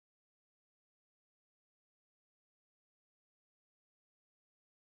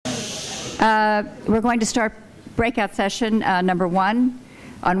We're going to start breakout session number 1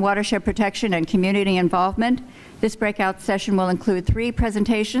 on watershed protection and community involvement. This breakout session will include 3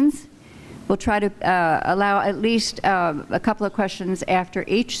 presentations. We'll try to allow at least a couple of questions after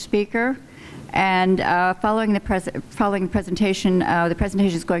each speaker. And following the presentation, the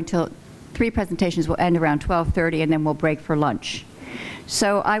presentation is going to, 3 presentations will end around 12:30, and then we'll break for lunch.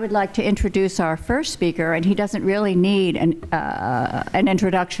 So I would like to introduce our first speaker, and he doesn't really need an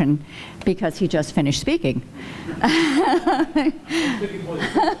introduction because he just finished speaking.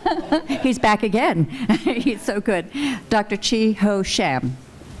 He's back again. He's so good. Dr. Chi Ho Sham.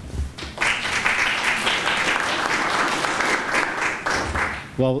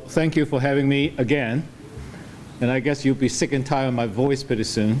 Well, thank you for having me again. And I guess you'll be sick and tired of my voice pretty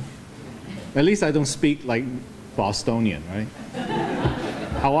soon. At least I don't speak like Bostonian, right?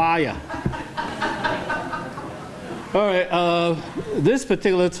 How are ya? All right, this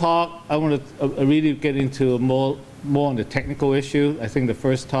particular talk, I want to really get into more on the technical issue. I think the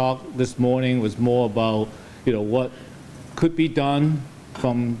first talk this morning was more about, what could be done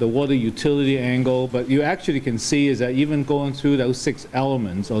from the water utility angle, but you actually can see is that even going through those 6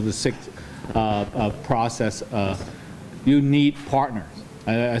 elements or the 6 process, you need partners.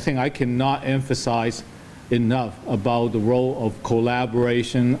 I think I cannot emphasize enough about the role of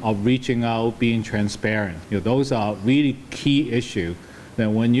collaboration, of reaching out, being transparent. Those are really key issues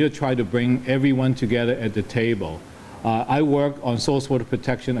that when you try to bring everyone together at the table. I work on source water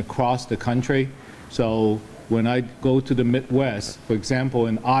protection across the country, so when I go to the Midwest, for example,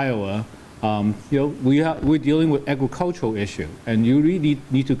 in Iowa, we're dealing with agricultural issue, and you really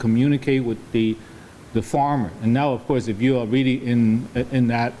need to communicate with the farmer. And now, of course, if you are really in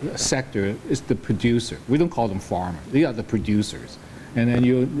that sector, it's the producer. We don't call them farmers. They are the producers. And then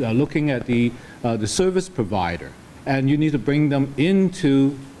you're looking at the service provider, and you need to bring them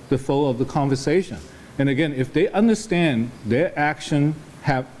into the flow of the conversation. And again, if they understand their action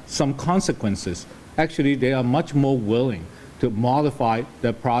have some consequences, actually they are much more willing to modify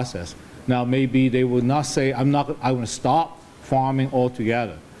their process. Now, maybe they will not say, I want to stop farming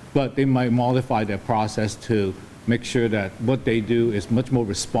altogether, but they might modify their process to make sure that what they do is much more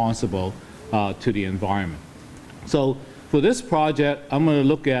responsible to the environment. So for this project, I'm going to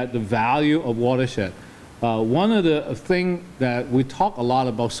look at the value of watershed. One of the things that we talk a lot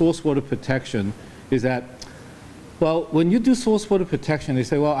about source water protection is that, well, when you do source water protection, they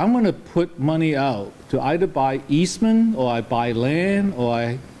say, well, I'm going to put money out to either buy easement, or I buy land, or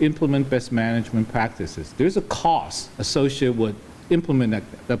I implement best management practices. There's a cost associated with implement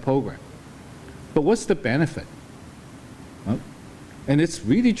that program. But what's the benefit? Well, and it's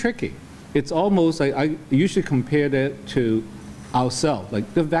really tricky. It's almost like I usually compare that to ourselves,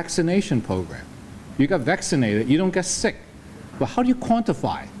 like the vaccination program. You got vaccinated, you don't get sick. But how do you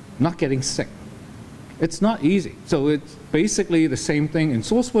quantify not getting sick? It's not easy. So it's basically the same thing. In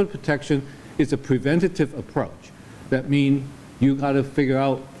source water protection, it's a preventative approach. That means you got to figure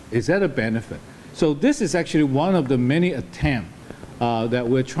out, is that a benefit? So this is actually one of the many attempts that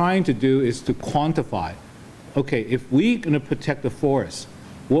we're trying to do is to quantify, okay, if we're going to protect the forest,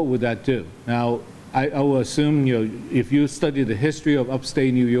 what would that do? Now, I will assume, if you study the history of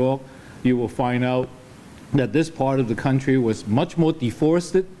upstate New York, you will find out that this part of the country was much more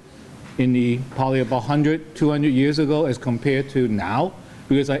deforested in the probably about 100, 200 years ago as compared to now.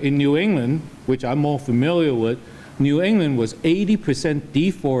 Because in New England, which I'm more familiar with, New England was 80%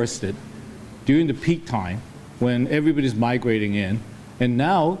 deforested during the peak time when everybody's migrating in. And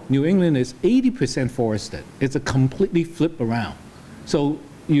now, New England is 80% forested. It's a completely flip around. So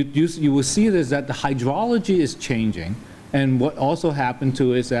you will see this, that the hydrology is changing. And what also happened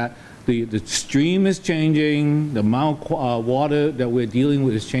to is that the stream is changing, the amount of water that we're dealing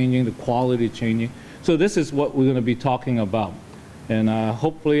with is changing, the quality is changing. So this is what we're going to be talking about. And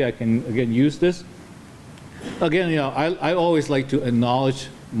hopefully I can, again, use this. Again, I always like to acknowledge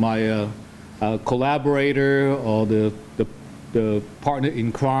my collaborator or the partner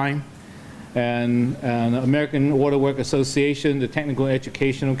in crime, and American Water Work Association, the Technical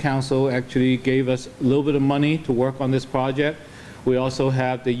Educational Council, actually gave us a little bit of money to work on this project. We also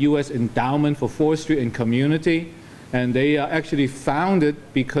have the U.S. Endowment for Forestry and Community, and they are actually founded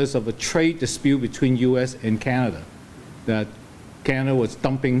because of a trade dispute between U.S. and Canada, that Canada was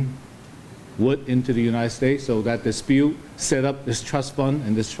dumping wood into the United States, so that dispute set up this trust fund,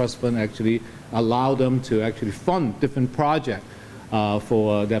 and this trust fund actually allowed them to actually fund different projects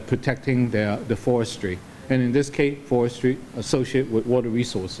for that protecting the forestry. And in this case, forestry associated with water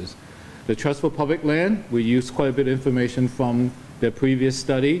resources. The Trust for Public Land, we used quite a bit of information from the previous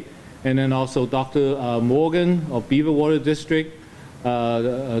study. And then also Dr. Morgan of Beaver Water District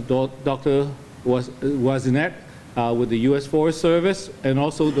Dr. Wazinek with the U.S. Forest Service, and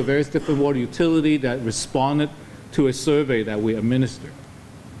also the various different water utility that responded to a survey that we administered.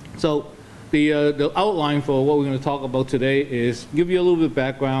 So the outline for what we're going to talk about today is give you a little bit of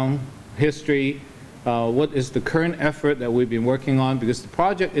background, history, what is the current effort that we've been working on, because the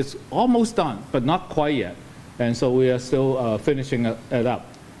project is almost done, but not quite yet. And so we are still finishing it up.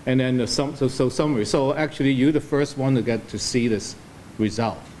 And then the summary. So actually, you're the first one to get to see this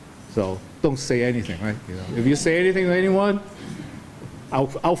result. So don't say anything, right? You know, if you say anything to anyone,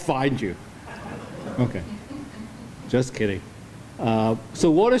 I'll find you. Okay. Just kidding.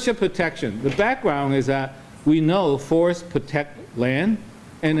 So watershed protection. The background is that we know forests protect land,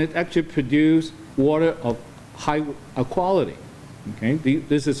 and it actually produces water of high quality. Okay?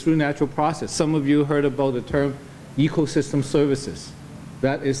 This is through natural process. Some of you heard about the term ecosystem services.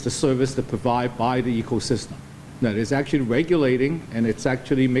 That is the service that provided by the ecosystem. That is actually regulating, and it's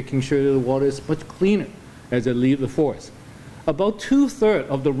actually making sure that the water is much cleaner as it leaves the forest. About 2/3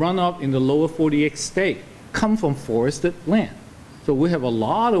 of the runoff in the lower 48 state come from forested land. So we have a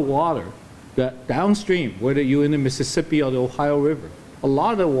lot of water that downstream, whether you're in the Mississippi or the Ohio River, a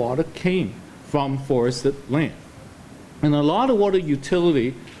lot of the water came from forested land. And a lot of water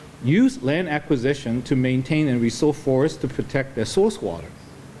utility use land acquisition to maintain and restore forests to protect their source water.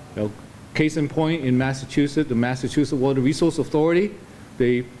 You know, case in point, in Massachusetts, the Massachusetts Water Resource Authority,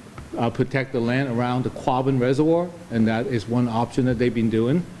 they protect the land around the Quabbin Reservoir, and that is one option that they've been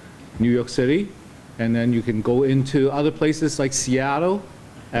doing. New York City, and then you can go into other places like Seattle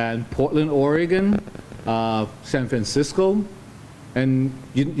and Portland, Oregon, San Francisco. And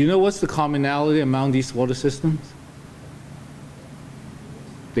you know what's the commonality among these water systems?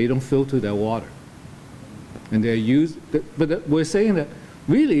 They don't filter their water. And they're used, but we're saying that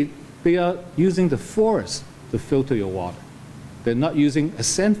really they are using the forest to filter your water. They're not using a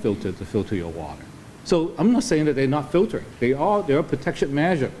sand filter to filter your water. So I'm not saying that they're not filtering. They're a protection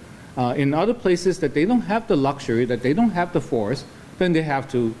measure. In other places that they don't have the luxury, that they don't have the forest, then they have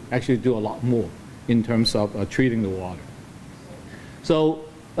to actually do a lot more in terms of treating the water. So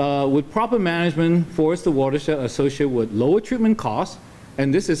with proper management, forests and watershed are associated with lower treatment costs,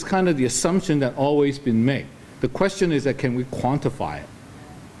 and this is kind of the assumption that always been made. The question is that can we quantify it?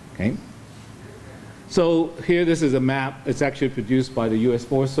 Okay. So here, this is a map. It's actually produced by the U.S.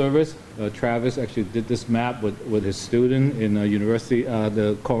 Forest Service. Travis actually did this map with his student in university,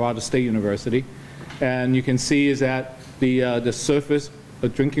 the Colorado State University. And you can see is that the surface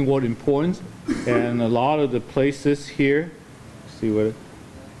of drinking water importance, and a lot of the places here, see what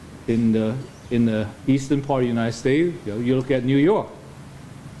in the eastern part of the United States, you look at New York,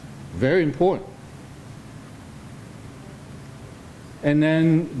 very important. And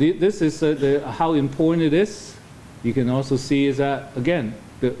then this is how important it is. You can also see is that, again,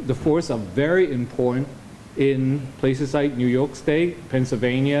 the forests are very important in places like New York State,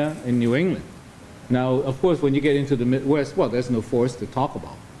 Pennsylvania, and New England. Now, of course, when you get into the Midwest, well, there's no forest to talk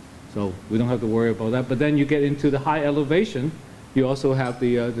about. So we don't have to worry about that. But then you get into the high elevation, you also have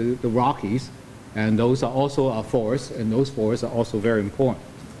the Rockies, and those are also our forests, and those forests are also very important.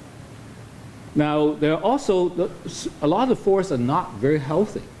 Now, there are also, a lot of forests are not very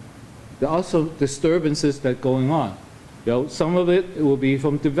healthy. There are also disturbances that are going on. You know, some of it will be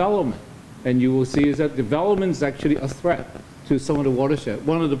from development. And you will see is that development is actually a threat to some of the watershed.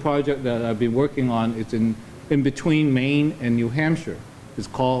 One of the projects that I've been working on is in between Maine and New Hampshire. It's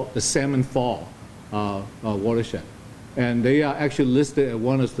called the Salmon Fall watershed. And they are actually listed as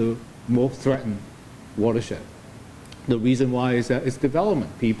one of the most threatened watershed. The reason why is that it's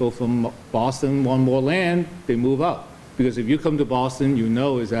development. People from Boston want more land, they move out. Because if you come to Boston, you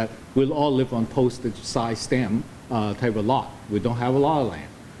know is that we'll all live on postage-size stamp type of lot. We don't have a lot of land.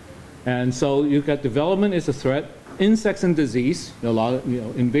 And so you've got development is a threat, insects and disease, a lot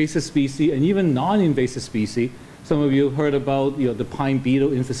of invasive species, and even non-invasive species. Some of you heard about the pine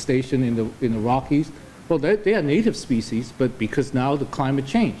beetle infestation in the Rockies. Well, they are native species, but because now the climate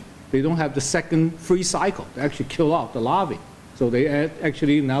change, they don't have the second free cycle to actually kill off the larvae. So they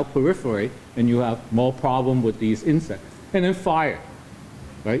actually now proliferate, and you have more problem with these insects. And then fire,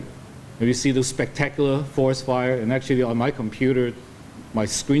 right? If you see those spectacular forest fire, and actually on my computer, my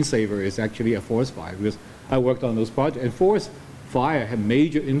screensaver is actually a forest fire because I worked on those projects. And forest fire have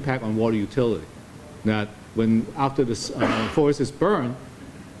major impact on water utility. That when after the forest is burned,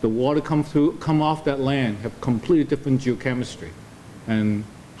 the water come off that land have completely different geochemistry, and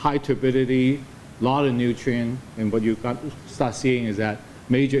high turbidity, a lot of nutrient, and what you start seeing is that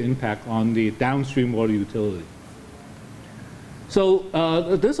major impact on the downstream water utility. So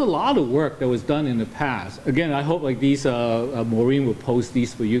there's a lot of work that was done in the past. Again, I hope like these, Maureen will post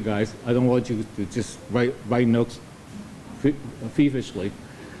these for you guys. I don't want you to just write notes feverishly.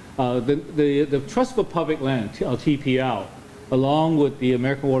 The Trust for Public Land, TPL, along with the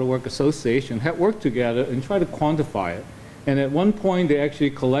American Water Works Association, had worked together and tried to quantify it. And at one point, they actually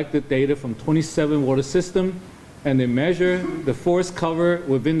collected data from 27 water systems, and they measure the forest cover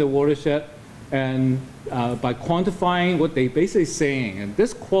within the watershed. And by quantifying what they basically saying, and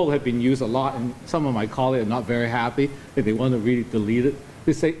this quote had been used a lot, and some of my colleagues are not very happy that they want to really delete it.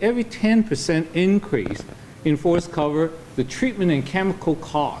 They say every 10% increase in forest cover, the treatment and chemical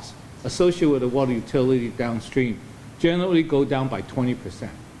costs associated with the water utility downstream generally go down by 20%.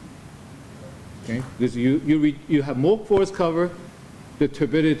 Okay? Because you have more forest cover, the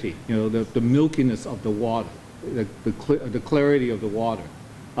turbidity, the milkiness of the water, the clarity of the water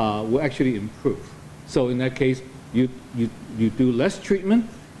will actually improve. So in that case, you do less treatment,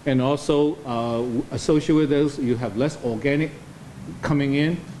 and also associated with those, you have less organic coming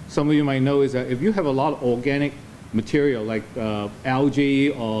in. Some of you might know is that if you have a lot of organic material like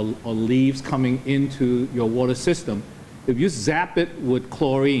algae or leaves coming into your water system, if you zap it with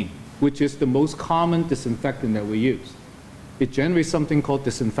chlorine, which is the most common disinfectant that we use, it generates something called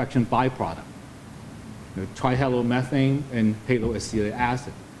disinfection byproduct. Trihalomethane and haloacetic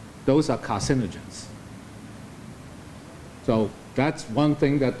acid. Those are carcinogens. So that's one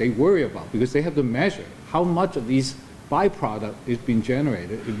thing that they worry about, because they have to measure how much of these byproduct is being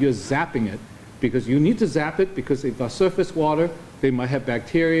generated if you're zapping it, because you need to zap it, because if it's surface water, they might have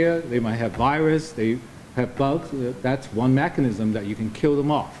bacteria, they might have virus, they have bugs. That's one mechanism that you can kill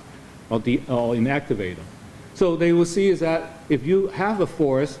them off or inactivate them. So they will see is that if you have a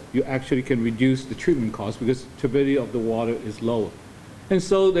forest, you actually can reduce the treatment cost because turbidity of the water is lower. And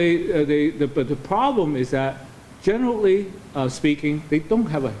so but the problem is that generally speaking, they don't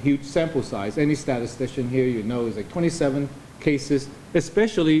have a huge sample size. Any statistician here, is like 27 cases,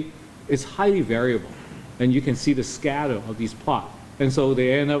 especially it's highly variable. And you can see the scatter of these plots. And so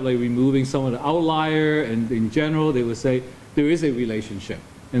they end up like removing some of the outlier, and in general, they would say there is a relationship.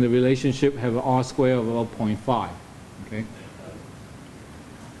 And the relationship have an R square of about 0.5, okay?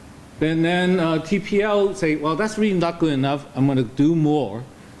 Then TPL say, well, that's really not good enough. I'm going to do more.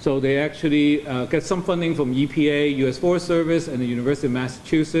 So they actually get some funding from EPA, U.S. Forest Service, and the University of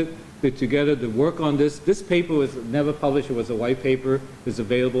Massachusetts. They're together to work on this. This paper was never published. It was a white paper. It's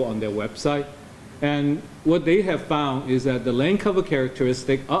available on their website. And what they have found is that the land cover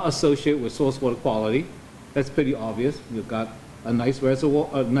characteristics are associated with source water quality. That's pretty obvious. You've got a nice reservoir,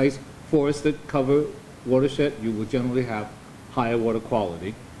 a nice forested cover watershed, you will generally have higher water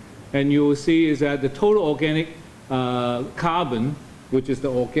quality. And you will see is that the total organic carbon, which is the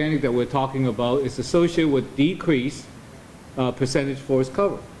organic that we're talking about, is associated with decreased percentage forest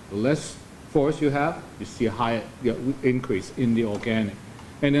cover. The less forest you have, you see a higher increase in the organic.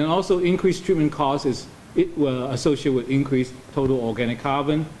 And then also increased treatment cost is associated with increased total organic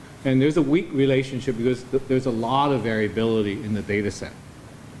carbon. And there's a weak relationship because there's a lot of variability in the data set.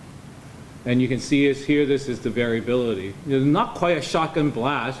 And you can see is here, this is the variability. It's not quite a shotgun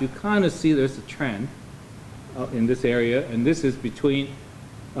blast. You kind of see there's a trend in this area. And this is between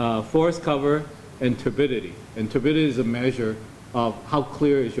forest cover and turbidity. And turbidity is a measure of how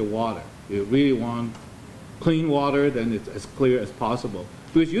clear is your water. You really want clean water, then it's as clear as possible.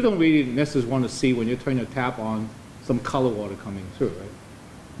 Because you don't really necessarily want to see when you turn your tap on some color water coming through, right?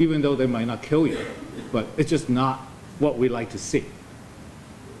 Even though they might not kill you, but it's just not what we like to see.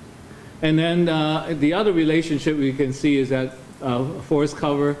 And then the other relationship we can see is that forest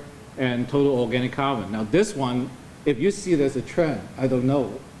cover and total organic carbon. Now this one, if you see there's a trend, I don't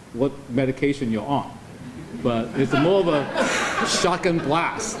know what medication you're on, but it's more of a shotgun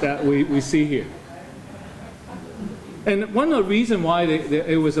blast that we see here. And one of the reasons why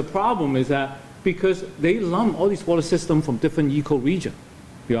it was a problem is that because they lump all these water systems from different ecoregions.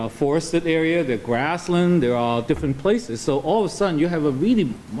 There are forested area, there are grassland, there are different places. So all of a sudden you have a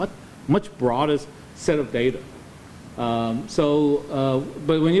really much broader set of data. But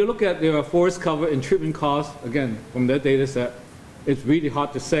when you look at there are forest cover and treatment costs, again, from that data set, it's really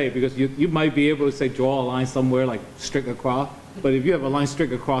hard to say because you might be able to say draw a line somewhere like strict across, but if you have a line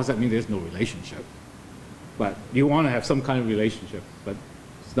strict across, that means there's no relationship. But you want to have some kind of relationship, but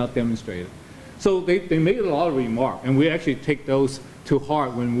it's not demonstrated. So they made a lot of remarks, and we actually take those to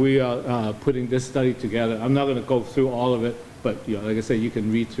heart when we are putting this study together. I'm not going to go through all of it, but like I said, you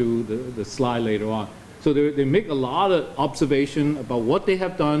can read through the slide later on. So they make a lot of observation about what they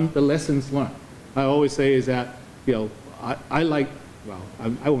have done, the lessons learned. I always say is that I like well,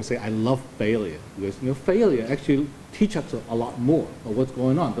 I won't say I love failure, because failure actually teaches us a lot more of what's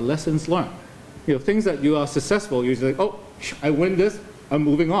going on, the lessons learned. Things that you are successful, you're like, oh, I win this, I'm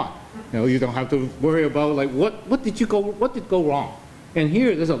moving on. You don't have to worry about like what did go wrong. And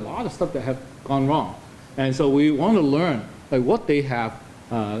here, there's a lot of stuff that have gone wrong, and so we want to learn like what they have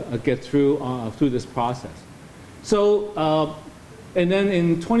get through this process. So, and then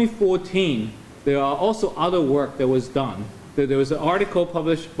in 2014, there are also other work that was done. There was an article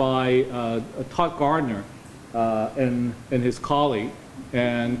published by Todd Gardner and his colleague,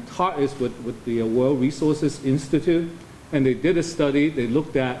 and Todd is with the World Resources Institute, and they did a study. They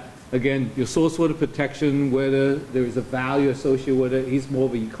looked at, again, your source water protection, whether there is a value associated with it. He's more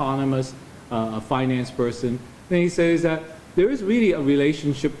of an economist, a finance person. And he says that there is really a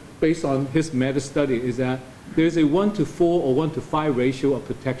relationship based on his meta-study, is that there's a 1:4 or 1:5 ratio of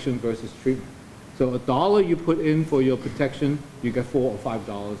protection versus treatment. So $1 you put in for your protection, you get $4 or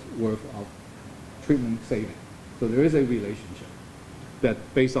 $5 worth of treatment saving. So there is a relationship that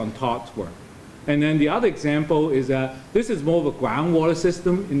based on Todd's work. And then the other example is that this is more of a groundwater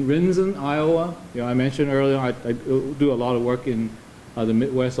system in Rinson, Iowa. I mentioned earlier I do a lot of work in the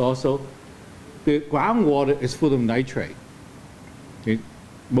Midwest also. The groundwater is full of nitrate. Okay?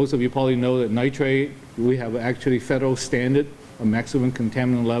 Most of you probably know that nitrate, we have actually federal standard, a maximum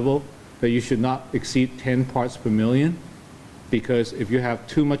contaminant level, that you should not exceed 10 parts per million, because if you have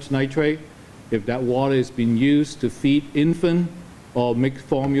too much nitrate, if that water is being used to feed infant or make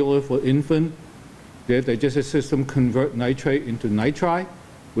formula for infant, the digestive system convert nitrate into nitrite,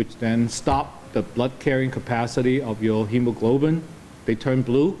 which then stop the blood carrying capacity of your hemoglobin. They turn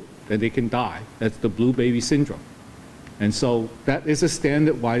blue, then they can die. That's the blue baby syndrome. And so that is a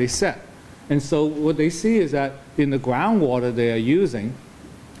standard why they set. And so what they see is that in the groundwater they are using,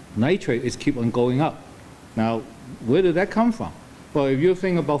 nitrate is keep on going up. Now, where did that come from? Well, if you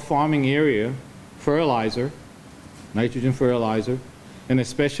think about farming area, fertilizer, nitrogen fertilizer, and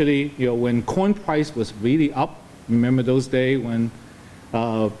especially when corn price was really up. Remember those days when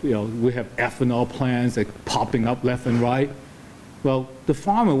we have ethanol plants like popping up left and right. Well, the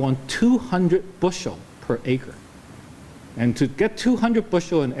farmer wants 200 bushel per acre, and to get 200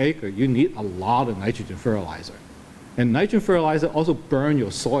 bushel an acre, you need a lot of nitrogen fertilizer. And nitrogen fertilizer also burn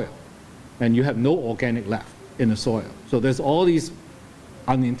your soil, and you have no organic left in the soil. So there's all these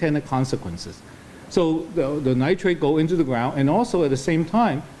unintended consequences. So the nitrate go into the ground, and also at the same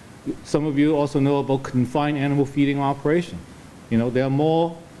time, some of you also know about confined animal feeding operation. There are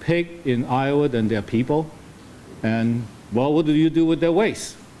more pig in Iowa than there are people. And well, what do you do with their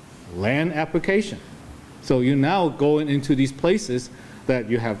waste? Land application. So you're now going into these places that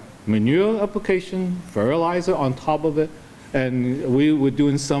you have manure application, fertilizer on top of it, and we were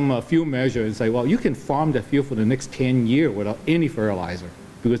doing some field measure and say, well, you can farm that field for the next 10 years without any fertilizer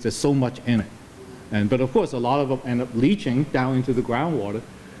because there's so much in it. But of course, a lot of them end up leaching down into the groundwater.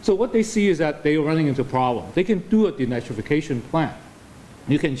 So what they see is that they're running into problems. They can do a denitrification plant.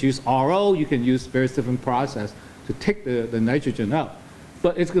 You can use RO, you can use various different processes to take the nitrogen out.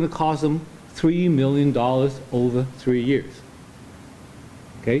 But it's going to cost them $3 million over 3 years.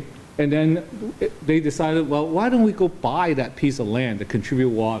 Okay? And then they decided, well, why don't we go buy that piece of land to contribute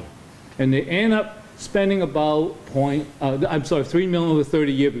water? And they end up spending about $3 million over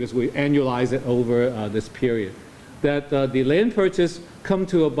 30 years, because we annualize it over this period. That the land purchase come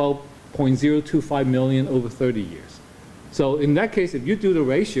to about $0.025 million over 30 years. So in that case, if you do the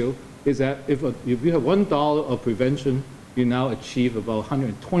ratio, is that if you have $1 of prevention, you now achieve about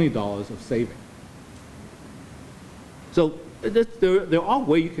 $120 of saving. So there are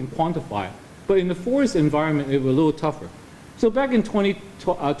ways you can quantify it, but in the forest environment, it was a little tougher. So back in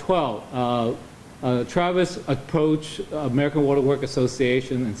 2012, Travis approached American Water Works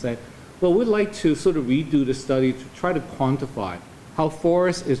Association and said, well, we'd like to sort of redo the study to try to quantify how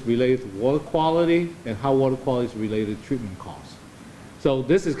forest is related to water quality and how water quality is related to treatment costs. So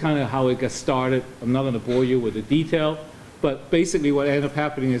this is kind of how it got started. I'm not going to bore you with the detail, but basically what ended up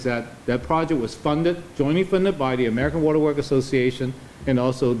happening is that that project was jointly funded by the American Water Works Association and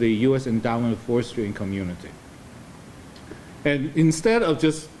also the U.S. Endowment of Forestry and Community. And instead of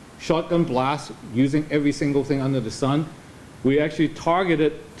just shotgun blast using every single thing under the sun, we actually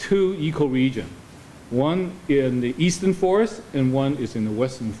targeted 2 ecoregions. One in the eastern forest and one is in the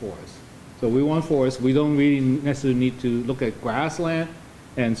western forest. So we want forests. We don't really necessarily need to look at grassland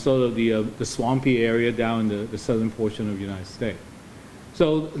and sort of the swampy area down in the southern portion of the United States.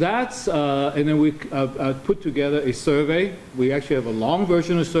 So that's, and then we put together a survey. We actually have a long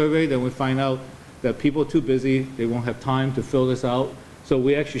version of the survey, then we find out that people are too busy, they won't have time to fill this out. So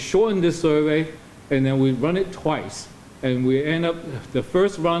we actually shortened this survey, and then we run it twice. And we end up, the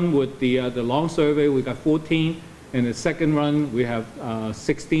first run with the long survey, we got 14. And the second run, we have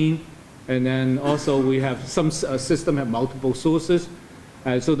 16. And then also we have some system have multiple sources.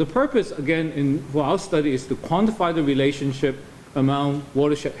 So the purpose, again, for our study is to quantify the relationship among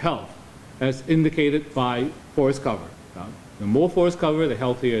watershed health as indicated by forest cover. The more forest cover, the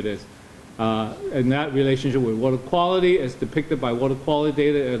healthier it is. And that relationship with water quality as depicted by water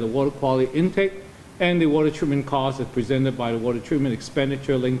quality data, the water quality intake, and the water treatment cost is presented by the water treatment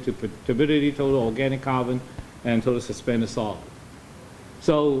expenditure linked to turbidity, total organic carbon, and total suspended solid.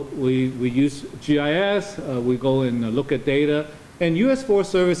 So we use GIS, we go and look at data, and U.S.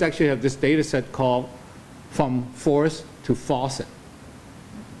 Forest Service actually have this data set called From Forest to Faucet.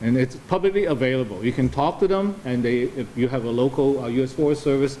 And it's publicly available. You can talk to them, and if you have a local U.S. Forest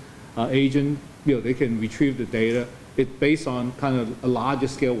Service agent, they can retrieve the data. It's based on kind of a larger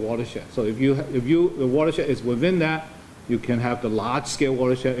scale watershed. So if the watershed is within that, you can have the large scale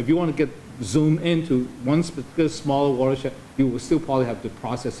watershed. If you want to get zoom into one particular smaller watershed, you will still probably have to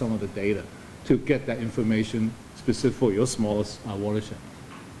process some of the data to get that information specific for your smallest watershed.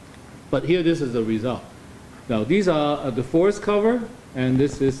 But here, this is the result. Now, these are the forest cover, and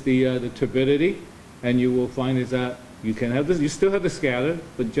this is the turbidity. And you will find is that you can have this, you still have the scatter,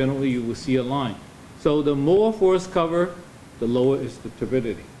 but generally you will see a line. So the more forest cover, the lower is the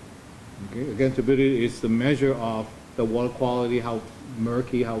turbidity. Okay? Again, turbidity is the measure of the water quality, how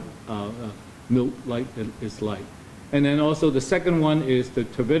murky, how milk-like it is like. And then also the second one is the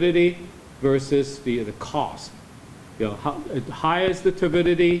turbidity versus the cost. How higher is the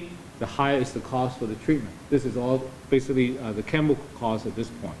turbidity, the higher is the cost for the treatment. This is all basically the chemical cost at this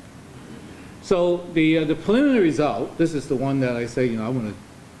point. So the preliminary result, this is the one that I say, I want to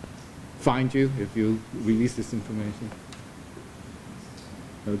find you if you release this information.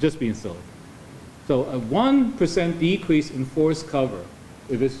 Just being silly. So a 1% decrease in forest cover,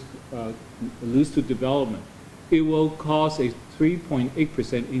 if it's loose to development, it will cause a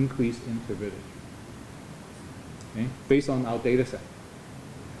 3.8% increase in turbidity, okay, based on our data set.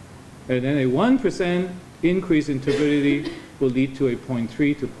 And then a 1% increase in turbidity will lead to a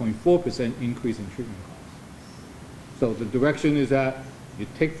 0.3 to 0.4% increase in treatment costs. So the direction is that you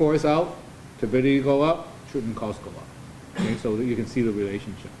take forest out, turbidity go up, treatment costs go up. Okay, so that you can see the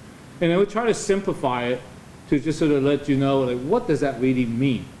relationship. And I would try to simplify it to just sort of let you know, like, what does that really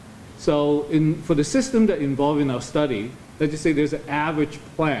mean? So for the system that involved in our study, let's just say there's an average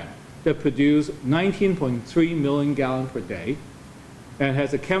plant that produces 19.3 million gallons per day and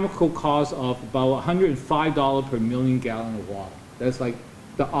has a chemical cost of about $105 per million gallon of water. That's like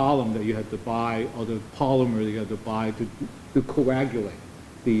the alum that you have to buy or the polymer that you have to buy to coagulate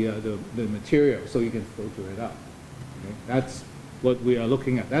the material so you can filter it out. Okay? That's what we are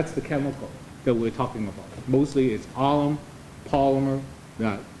looking at. That's the chemical that we're talking about. Mostly it's alum, polymer,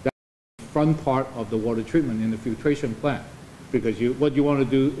 that's the front part of the water treatment in the filtration plant. Because what you want to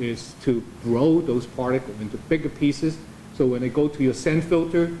do is to grow those particles into bigger pieces so when they go to your sand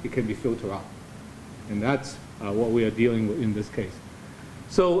filter, it can be filtered out. And that's what we are dealing with in this case.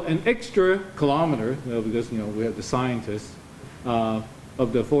 So an extra kilometer, because we have the scientists,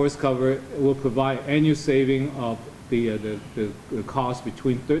 of the forest cover will provide annual saving of the cost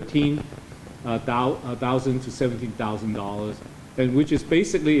between $13,000 to $17,000, and which is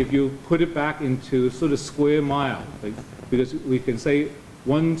basically, if you put it back into sort of square mile, because we can say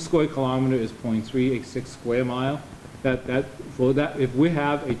 1 square kilometer is 0.386 square mile. For that, if we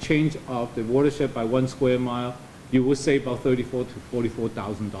have a change of the watershed by 1 square mile, you will save about $34,000 to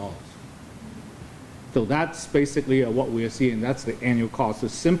 $44,000. So that's basically what we are seeing. That's the annual cost. To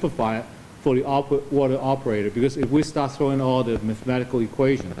simplify it for the water operator, because if we start throwing all the mathematical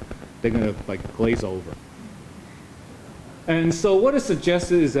equations, they're going to glaze over. And so what is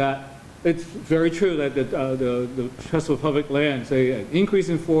suggested is that it's very true that the Trust for Public Land say an increase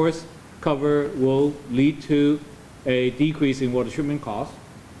in forest cover will lead to a decrease in water treatment costs.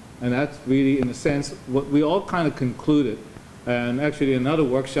 And that's really, in a sense, what we all kind of concluded. And actually another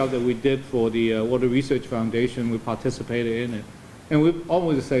workshop that we did for the Water Research Foundation, we participated in it. And we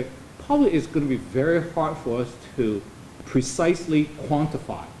always say, probably it's going to be very hard for us to precisely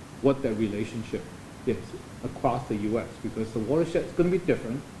quantify what that relationship is across the U.S. because the watershed is going to be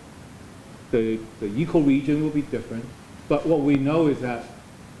different. The ecoregion will be different. But what we know is that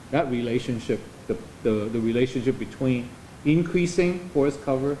that relationship, the relationship between increasing forest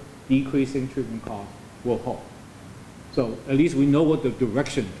cover, decreasing treatment costs will hold. So at least we know what the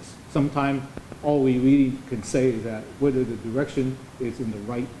direction is. Sometimes all we really can say is that whether the direction is in the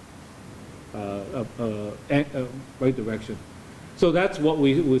right right direction. So that's what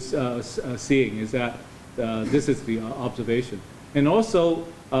we was seeing, is that this is the observation. And also,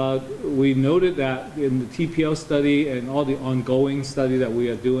 we noted that in the TPL study and all the ongoing study that we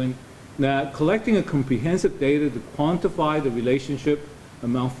are doing, that collecting a comprehensive data to quantify the relationship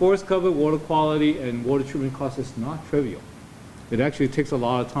among forest cover, water quality, and water treatment costs is not trivial. It actually takes a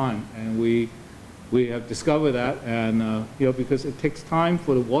lot of time, and we have discovered that, and because it takes time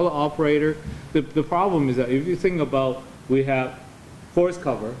for the water operator. The problem is that if you think about, we have forest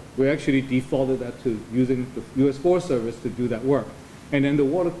cover, we actually defaulted that to using the U.S. Forest Service to do that work. And then the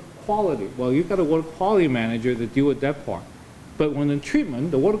water quality, well, you've got a water quality manager to deal with that part. But when in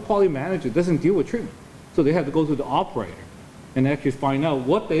treatment, the water quality manager doesn't deal with treatment. So they have to go to the operator and actually find out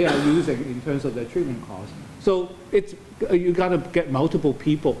what they are using in terms of their treatment costs. So you got to get multiple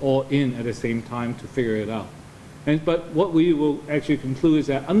people all in at the same time to figure it out. But what we will actually conclude is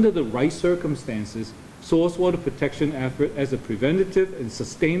that under the right circumstances, source water protection effort as a preventative and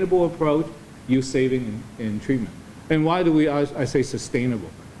sustainable approach, use saving in treatment. And why do I say sustainable?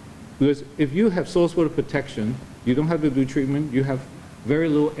 Because if you have source water protection, you don't have to do treatment, you have very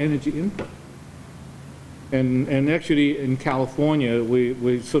little energy input. And actually in California,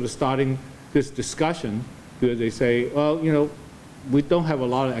 we're sort of starting this discussion because they say, well, we don't have a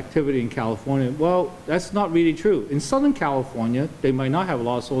lot of activity in California. Well, that's not really true. In Southern California, they might not have a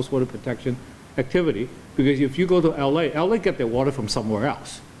lot of source water protection activity because if you go to LA get their water from somewhere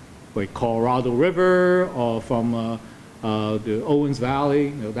else, like Colorado River or from the Owens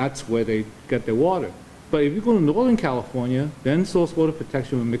Valley, that's where they get their water. But if you go to Northern California, then source water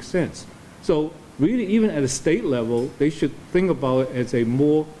protection would make sense. So really, even at a state level, they should think about it as a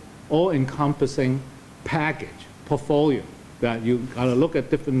more all-encompassing package, portfolio, that you got to look at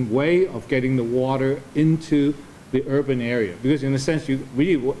different way of getting the water into the urban area. Because in a sense,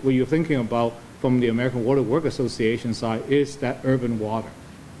 really what you're thinking about from the American Water Work Association side is that urban water.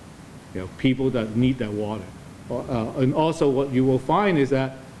 People that need that water. And also what you will find is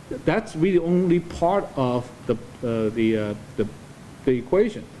that that's really only part of the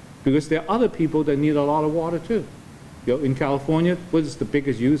equation. Because there are other people that need a lot of water too. In California, what is the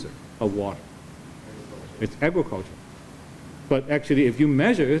biggest user of water? It's agriculture. But actually, if you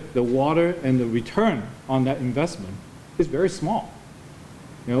measure the water and the return on that investment, it's very small.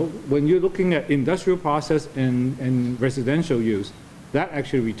 When you're looking at industrial process and residential use, that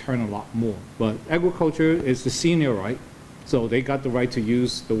actually return a lot more. But agriculture is the senior right, so they got the right to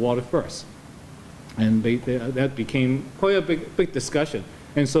use the water first. And that became quite a big discussion.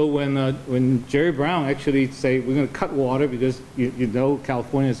 And so when Jerry Brown actually say we're going to cut water because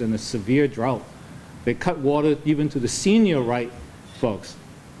California is in a severe drought, they cut water even to the senior right folks.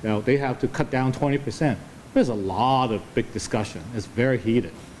 They have to cut down 20%. There's a lot of big discussion. It's very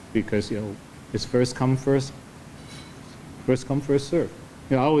heated because it's first come first serve.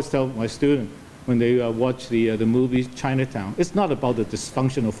 I always tell my students when they watch the movie Chinatown, it's not about the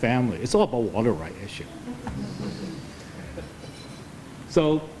dysfunctional family. It's all about water right issue.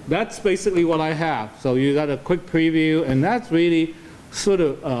 So that's basically what I have. So you got a quick preview, and that's really sort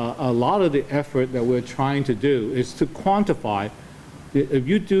of a lot of the effort that we're trying to do is to quantify, if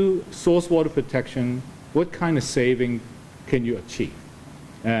you do source water protection, what kind of saving can you achieve?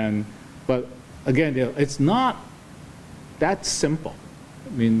 But again, it's not that simple.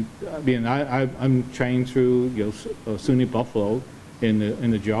 I'm trained through SUNY Buffalo in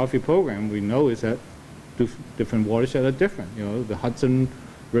the geography program. We know is that different watersheds are different. The Hudson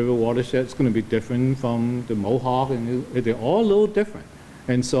River watershed is going to be different from the Mohawk, and they're all a little different.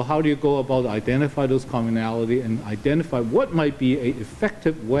 And so how do you go about identify those commonality and identify what might be an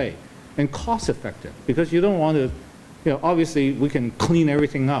effective way and cost effective? Because you don't want to, obviously we can clean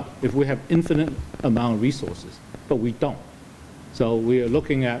everything up if we have infinite amount of resources, but we don't. So we are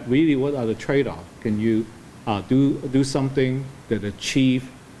looking at really what are the trade-offs. Can you do something that achieve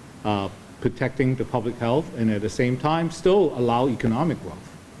protecting the public health and at the same time still allow economic growth?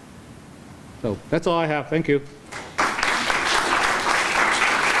 So that's all I have. Thank you.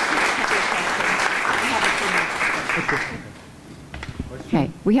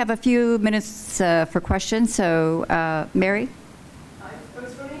 Okay, we have a few minutes for questions. So, Mary? I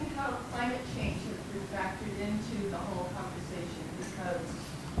was wondering how climate change has been factored into the whole conversation, because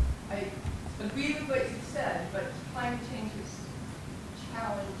I agree with what you said, but climate change is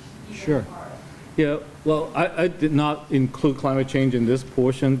challenged even harder. Yeah, well, I did not include climate change in this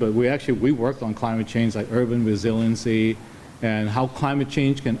portion, but we worked on climate change like urban resiliency and how climate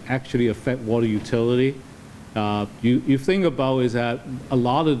change can actually affect water utility. You think about is that a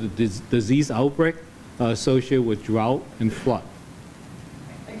lot of the disease outbreak are associated with drought and flood.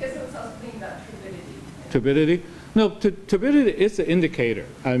 I guess I was also thinking about turbidity. Turbidity? No, turbidity is an indicator.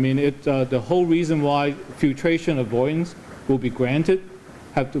 I mean, the whole reason why filtration avoidance will be granted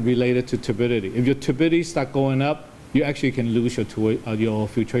have to relate it to turbidity. If your turbidity start going up, you actually can lose your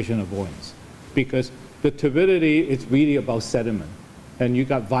filtration avoidance, because the turbidity is really about sediment, and you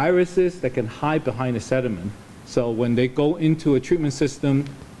got viruses that can hide behind the sediment. So when they go into a treatment system,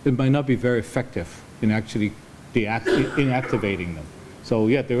 it might not be very effective in actually inactivating them. So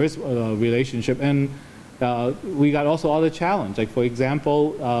yeah, there is a relationship, and we got also other challenge. Like for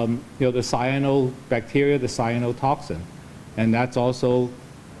example, the cyanobacteria, the cyanotoxin, and that's also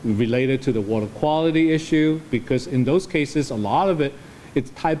related to the water quality issue, because in those cases, a lot of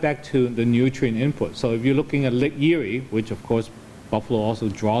it's tied back to the nutrient input. So if you're looking at Lake Erie, which of course Buffalo also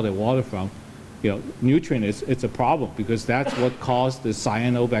draw their water from, nutrient it's a problem, because that's what caused the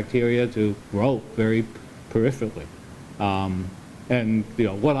cyanobacteria to grow very peripherally. And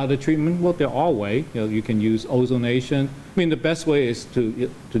what other treatment? Well, there are ways. You can use ozonation. I mean, the best way is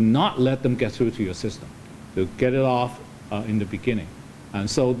to not let them get through to your system, to get it off in the beginning. And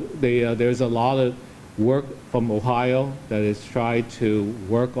so there's a lot of work from Ohio that is trying to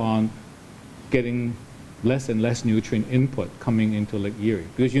work on getting less and less nutrient input coming into Lake Erie,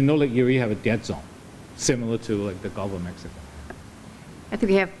 because Lake Erie have a dead zone, similar to like the Gulf of Mexico. I think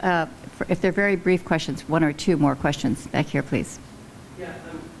we have, if they're very brief questions, one or two more questions. Back here, please. Yeah,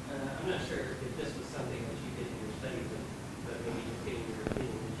 I'm not sure if this was something that you did in your study, but maybe just getting your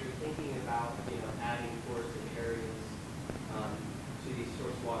opinion. As you're thinking about, adding forested areas to these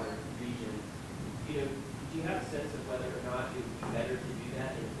source water regions, do you have a sense of whether or not it would be better to do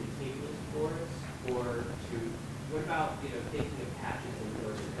that in contiguous forests, or what about, thinking of patches in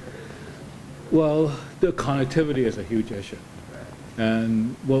northern areas? Well, the connectivity is a huge issue. Right.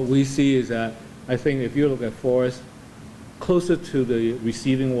 And what we see is that, I think if you look at forests, closer to the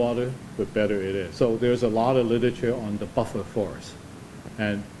receiving water, the better it is. So there's a lot of literature on the buffer forest.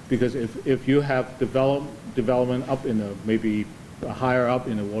 And because if you have development up in maybe higher up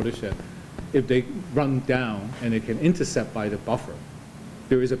in the watershed, if they run down and it can intercept by the buffer,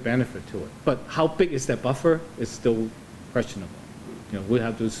 there is a benefit to it. But how big is that buffer is still questionable. We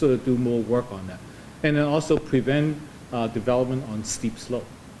have to sort of do more work on that. And then also prevent development on steep slope.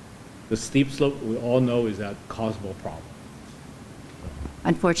 The steep slope, we all know, is that cause more problem.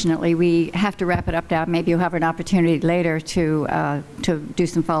 Unfortunately, we have to wrap it up now. Maybe you'll have an opportunity later to do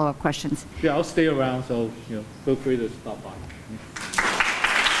some follow-up questions. Yeah, I'll stay around, so feel free to stop by.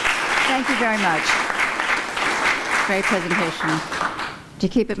 Thank you very much. Great presentation. To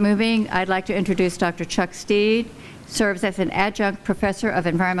keep it moving, I'd like to introduce Dr. Chuck Steed. Serves as an adjunct professor of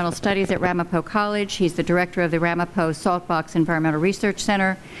environmental studies at Ramapo College. He's the director of the Ramapo Saltbox Environmental Research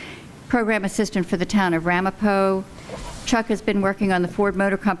Center, program assistant for the town of Ramapo. Chuck has been working on the Ford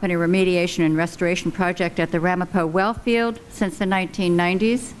Motor Company remediation and restoration project at the Ramapo well field since the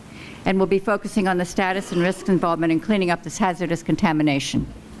 1990s, and will be focusing on the status and risks involvement in cleaning up this hazardous contamination.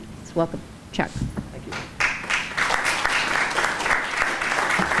 So welcome, Chuck. Thank you.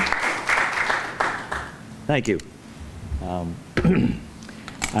 Thank you.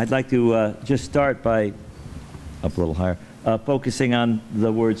 I'd like to just start by, up a little higher, focusing on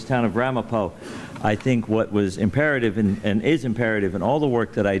the words town of Ramapo. I think what was imperative and is imperative in all the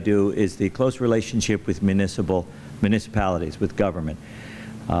work that I do is the close relationship with municipalities, with government.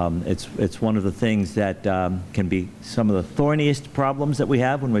 It's one of the things that can be some of the thorniest problems that we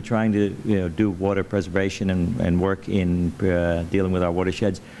have when we're trying to do water preservation and work in dealing with our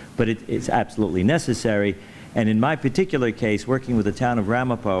watersheds, but it's absolutely necessary. And in my particular case, working with the town of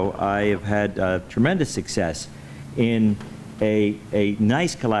Ramapo, I have had tremendous success in a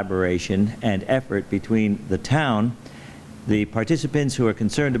nice collaboration and effort between the town, the participants who are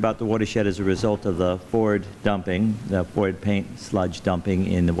concerned about the watershed as a result of the Ford dumping, the Ford paint sludge dumping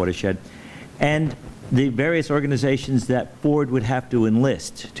in the watershed, and the various organizations that Ford would have to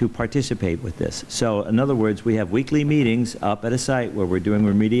enlist to participate with this. So in other words, we have weekly meetings up at a site where we're doing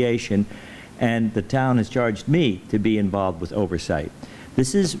remediation, and the town has charged me to be involved with oversight.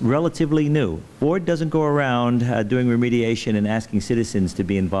 This is relatively new. Ford doesn't go around doing remediation and asking citizens to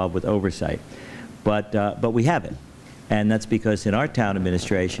be involved with oversight, but we have it. And that's because in our town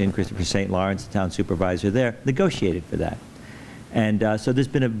administration, Christopher St. Lawrence, the town supervisor there, negotiated for that. And so there's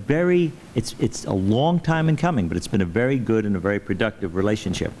been a very, it's a long time in coming, but it's been a very good and a very productive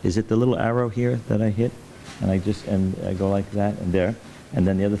relationship. Is it the little arrow here that I hit? And I go like that and there. And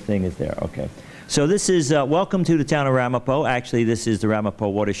then the other thing is there, okay. So this is, welcome to the town of Ramapo. Actually, this is the Ramapo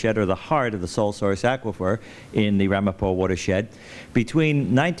Watershed, or the heart of the sole source aquifer in the Ramapo Watershed. Between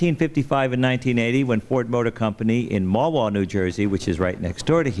 1955 and 1980, when Ford Motor Company in Mahwah, New Jersey, which is right next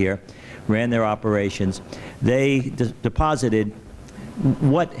door to here, ran their operations, they deposited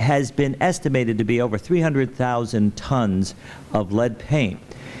what has been estimated to be over 300,000 tons of lead paint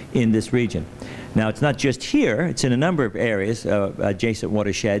in this region. Now, it's not just here, it's in a number of areas, adjacent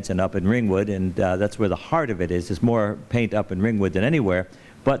watersheds and up in Ringwood, and that's where the heart of it is. There's more paint up in Ringwood than anywhere,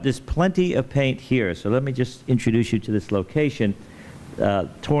 but there's plenty of paint here. So let me just introduce you to this location.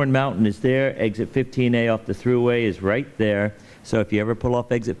 Torn Mountain is there, exit 15A off the thruway is right there. So if you ever pull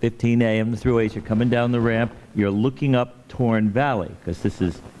off exit 15A on the thruways, you're coming down the ramp, you're looking up Torn Valley, because this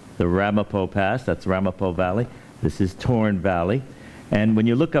is the Ramapo Pass, that's Ramapo Valley. This is Torn Valley. And when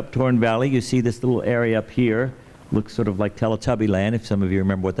you look up Torn Valley, you see this little area up here. Looks sort of like Teletubby Land, if some of you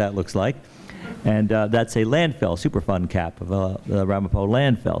remember what that looks like. And that's a landfill, Superfund cap of the Ramapo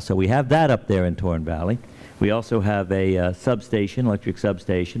landfill. So we have that up there in Torn Valley. We also have a substation, electric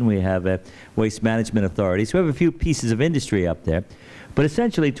substation. We have a waste management authority. So we have a few pieces of industry up there. But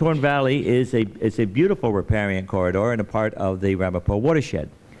essentially, Torn Valley is a beautiful riparian corridor and a part of the Ramapo watershed.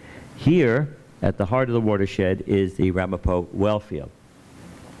 Here, at the heart of the watershed, is the Ramapo well field.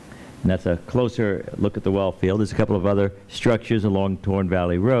 And that's a closer look at the well field. There's a couple of other structures along Torn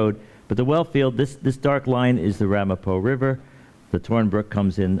Valley Road. But the well field, this dark line is the Ramapo River. The Torn Brook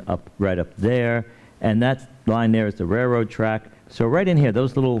comes in right up there. And that line there is the railroad track. So right in here,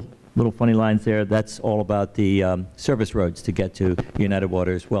 those little funny lines there, that's all about the service roads to get to United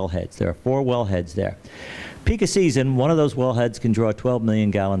Water's wellheads. There are 4 wellheads there. Peak of season, one of those wellheads can draw 12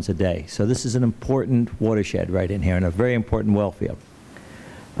 million gallons a day. So this is an important watershed right in here and a very important well field.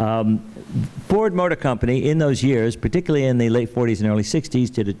 Ford Motor Company in those years, particularly in the late 40s and early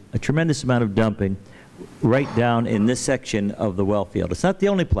 60s, did a tremendous amount of dumping right down in this section of the well field. It's not the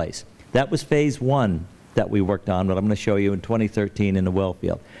only place. That was phase 1 that we worked on, but I'm going to show you in 2013 in the well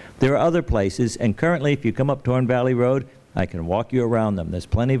field. There are other places, and currently if you come up Torn Valley Road, I can walk you around them. There's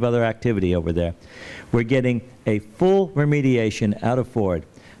plenty of other activity over there. We're getting a full remediation out of Ford.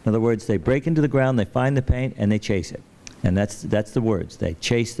 In other words, they break into the ground, they find the paint, and they chase it. And that's the words. They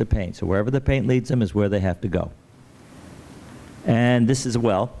chase the paint. So wherever the paint leads them is where they have to go. And this is a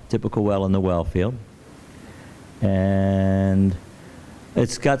well, typical well in the well field. And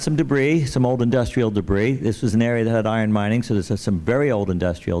it's got some debris, some old industrial debris. This was an area that had iron mining, so there's some very old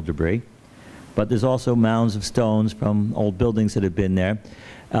industrial debris. But there's also mounds of stones from old buildings that have been there.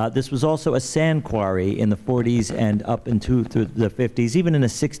 This was also a sand quarry in the 40s and up into the 50s, even in the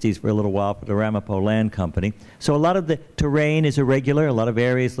 60s for a little while for the Ramapo Land Company. So a lot of the terrain is irregular. A lot of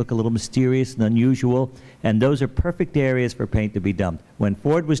areas look a little mysterious and unusual, and those are perfect areas for paint to be dumped. When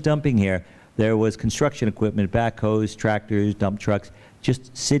Ford was dumping here, there was construction equipment, backhoes, tractors, dump trucks,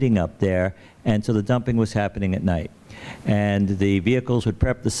 just sitting up there, and so the dumping was happening at night. And the vehicles would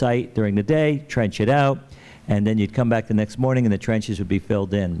prep the site during the day, trench it out, and then you'd come back the next morning and the trenches would be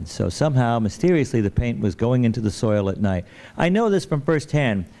filled in. So somehow, mysteriously, the paint was going into the soil at night. I know this from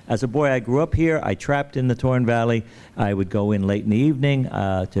firsthand. As a boy, I grew up here. I trapped in the Torn Valley. I would go in late in the evening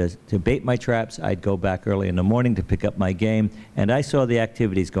to bait my traps. I'd go back early in the morning to pick up my game, and I saw the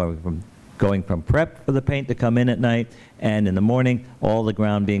activities going from prep for the paint to come in at night, and in the morning, all the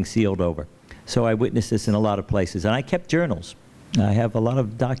ground being sealed over. So I witnessed this in a lot of places, and I kept journals. I have a lot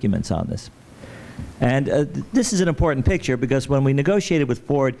of documents on this. And this is an important picture because when we negotiated with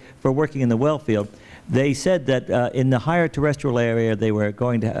Ford for working in the well field, they said that in the higher terrestrial area they were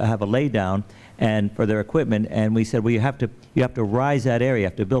going to have a laydown and for their equipment, and we said, well, you have to rise that area, you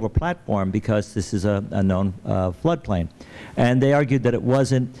have to build a platform because this is a known floodplain. And they argued that it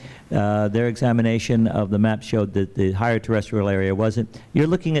wasn't. Their examination of the map showed that the higher terrestrial area wasn't. You're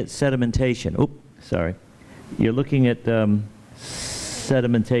looking at sedimentation. Oops, sorry. You're looking at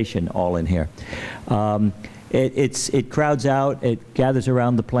sedimentation all in here. It crowds out, it gathers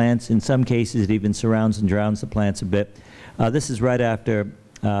around the plants. In some cases, it even surrounds and drowns the plants a bit. This is right after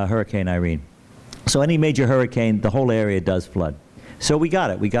Hurricane Irene. So any major hurricane, the whole area does flood. So we got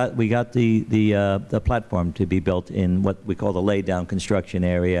it. We got the platform to be built in what we call the laydown construction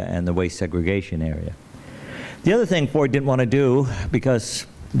area and the waste segregation area. The other thing Ford didn't want to do, because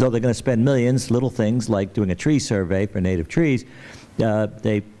though they're going to spend millions, little things like doing a tree survey for native trees,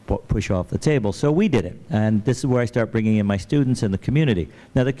 they push off the table. So we did it, and this is where I start bringing in my students and the community.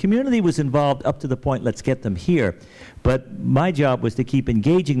 Now the community was involved up to the point, let's get them here, but my job was to keep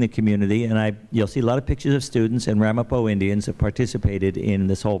engaging the community, and you'll see a lot of pictures of students and Ramapo Indians that participated in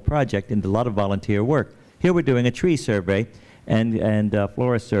this whole project and did a lot of volunteer work. Here we're doing a tree survey, and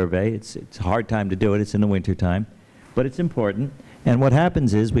flora survey. It's a hard time to do it. It's in the wintertime, but it's important. And what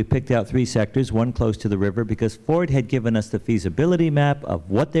happens is we picked out 3 sectors, one close to the river, because Ford had given us the feasibility map of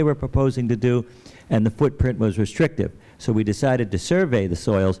what they were proposing to do, and the footprint was restrictive. So we decided to survey the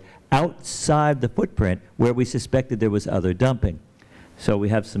soils outside the footprint where we suspected there was other dumping. So we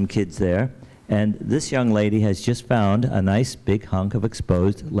have some kids there, and this young lady has just found a nice big hunk of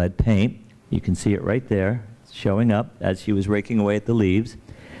exposed lead paint. You can see it right there, showing up as she was raking away at the leaves.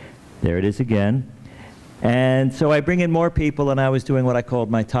 There it is again. And so I bring in more people, and I was doing what I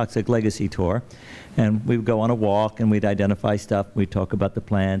called my Toxic Legacy Tour. And we would go on a walk, and we'd identify stuff. We'd talk about the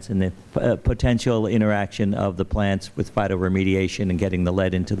plants and the potential interaction of the plants with phytoremediation and getting the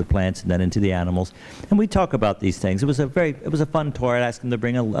lead into the plants and then into the animals. And we'd talk about these things. It was a fun tour. I'd ask them to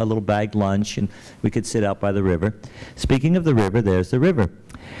bring a little bagged lunch, and we could sit out by the river. Speaking of the river, there's the river.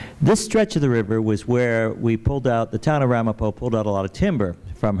 This stretch of the river was where we pulled out, the town of Ramapo pulled out a lot of timber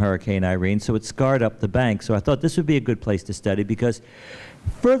from Hurricane Irene, so it scarred up the bank. So I thought this would be a good place to study, because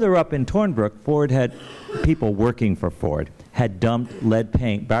further up in Tornbrook, Ford had, people working for Ford, had dumped lead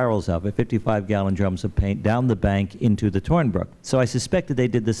paint, barrels of it, 55-gallon drums of paint, down the bank into the Tornbrook. So I suspected they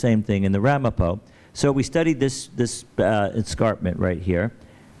did the same thing in the Ramapo. So we studied this escarpment right here,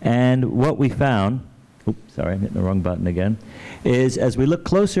 and what we found, oops, sorry, I'm hitting the wrong button again, is as we look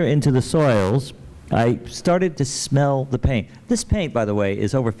closer into the soils, I started to smell the paint. This paint, by the way,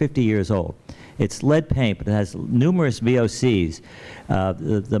 is over 50 years old. It's lead paint, but it has numerous VOCs.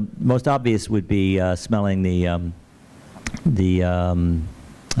 The most obvious would be smelling the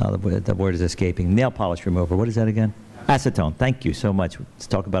word is escaping, nail polish remover. What is that again? Acetone. Thank you so much. Let's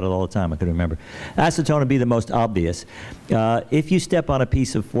talk about it all the time. I couldn't remember. Acetone would be the most obvious. If you step on a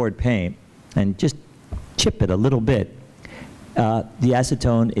piece of Ford paint and just chip it a little bit, the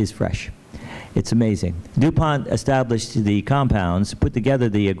acetone is fresh. It's amazing. DuPont established the compounds, put together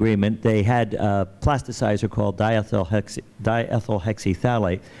the agreement. They had a plasticizer called diethyl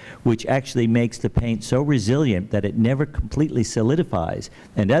hexyphthalate, which actually makes the paint so resilient that it never completely solidifies.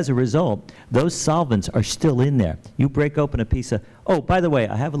 And as a result, those solvents are still in there. You break open a piece of, oh, by the way,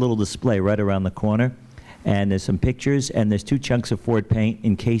 I have a little display right around the corner. And there's some pictures, and there's 2 chunks of Ford paint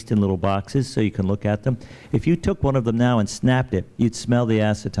encased in little boxes so you can look at them. If you took one of them now and snapped it, you'd smell the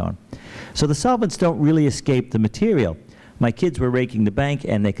acetone. So the solvents don't really escape the material. My kids were raking the bank,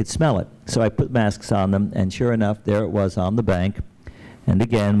 and they could smell it. So I put masks on them, and sure enough, there it was on the bank. And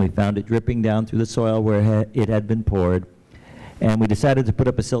again, we found it dripping down through the soil where it had been poured. And we decided to put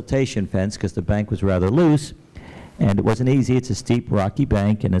up a siltation fence because the bank was rather loose. And it wasn't easy. It's a steep, rocky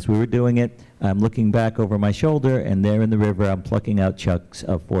bank, and as we were doing it, I'm looking back over my shoulder, and there in the river, I'm plucking out chunks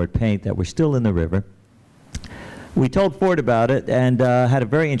of Ford paint that were still in the river. We told Ford about it and had a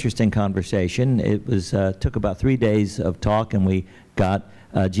very interesting conversation. It was took about 3 days of talk, and we got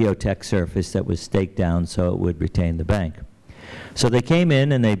a geotech surface that was staked down so it would retain the bank. So they came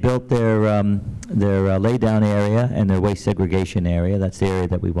in and they built their lay-down area and their waste segregation area. That's the area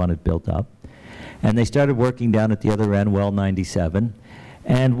that we wanted built up. And they started working down at the other end, well 97.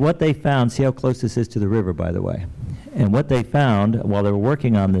 And what they found, see how close this is to the river, by the way. And what they found while they were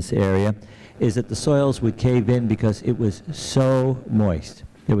working on this area is that the soils would cave in because it was so moist.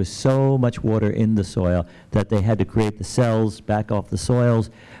 There was so much water in the soil that they had to create the cells back off the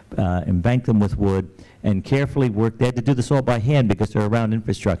soils, embank them with wood, and carefully work. They had to do this all by hand because they're around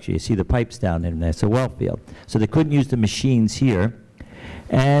infrastructure. You see the pipes down in there. It's a well field. So they couldn't use the machines here.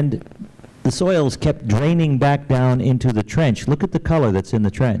 And the soils kept draining back down into the trench. Look at the color that's in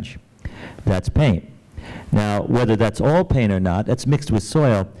the trench. That's paint. Now, whether that's all paint or not, that's mixed with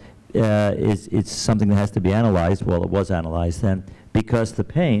soil, it's something that has to be analyzed. Well, it was analyzed then, because the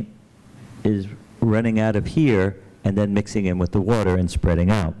paint is running out of here and then mixing in with the water and spreading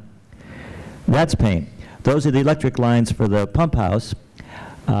out. That's paint. Those are the electric lines for the pump house.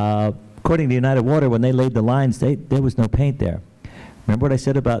 According to United Water, when they laid the lines, there was no paint there. Remember what I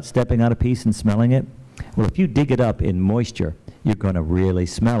said about stepping on a piece and smelling it? Well, if you dig it up in moisture, you're going to really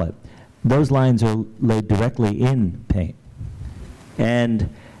smell it. Those lines are laid directly in paint. And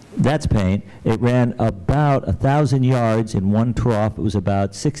that's paint. It ran about 1,000 yards in one trough. It was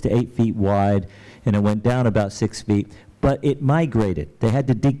about 6 to 8 feet wide, and it went down about 6 feet. But it migrated. They had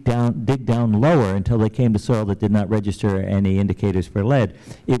to dig down lower until they came to soil that did not register any indicators for lead.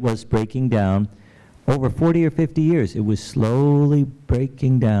 It was breaking down. Over 40 or 50 years, it was slowly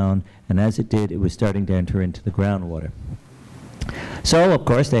breaking down, and as it did, it was starting to enter into the groundwater. So, of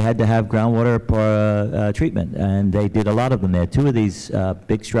course, they had to have groundwater treatment, and they did a lot of them. They had 2 of these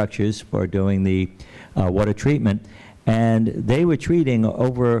big structures for doing the water treatment, and they were treating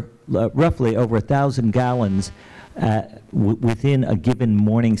over roughly over 1,000 gallons within a given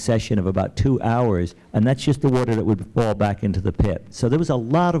morning session of about 2 hours, and that's just the water that would fall back into the pit. So there was a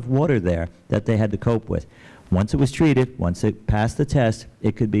lot of water there that they had to cope with. Once it was treated, once it passed the test,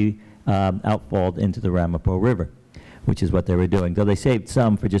 it could be outfalled into the Ramapo River, which is what they were doing. Though they saved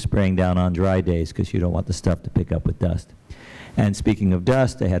some for just spraying down on dry days because you don't want the stuff to pick up with dust. And speaking of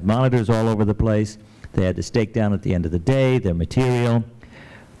dust, they had monitors all over the place. They had to stake down at the end of the day their material.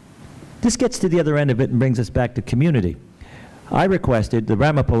 This gets to the other end of it and brings us back to community. I requested, the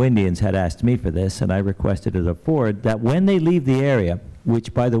Ramapo Indians had asked me for this, and I requested it of Ford, that when they leave the area,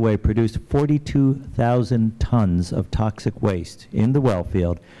 which, by the way, produced 42,000 tons of toxic waste in the well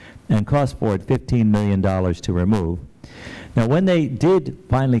field and cost Ford $15 million to remove. Now, when they did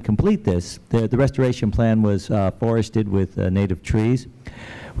finally complete this, the restoration plan was forested with native trees.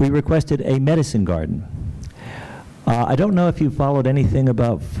 We requested a medicine garden. I don't know if you followed anything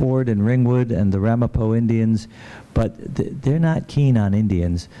about Ford and Ringwood and the Ramapo Indians, but they're not keen on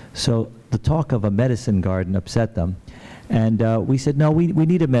Indians. So the talk of a medicine garden upset them. And we said, no, we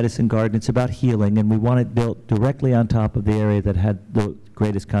need a medicine garden. It's about healing, and we want it built directly on top of the area that had the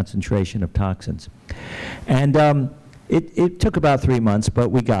greatest concentration of toxins. And it took about 3 months, but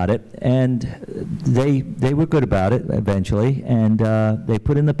we got it. And they were good about it eventually, and they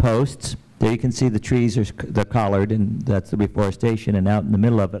put in the posts. There you can see the trees, they're collared, and that's the reforestation, and out in the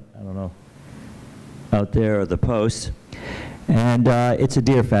middle of it, I don't know, out there are the posts. And it's a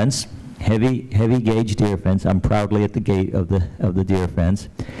deer fence, heavy gauge deer fence. I'm proudly at the gate of the deer fence.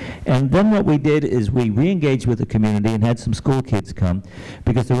 And then what we did is we re-engaged with the community and had some school kids come,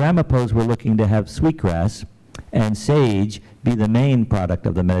 because the Ramapos were looking to have sweetgrass and sage be the main product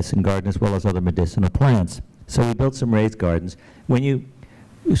of the medicine garden, as well as other medicinal plants. So we built some raised gardens.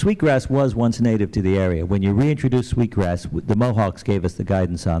 Sweetgrass was once native to the area. When you reintroduce sweetgrass, the Mohawks gave us the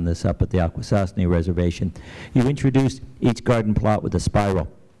guidance on this up at the Akwesasne Reservation. You introduce each garden plot with a spiral,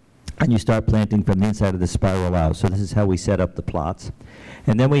 and you start planting from the inside of the spiral out. So this is how we set up the plots.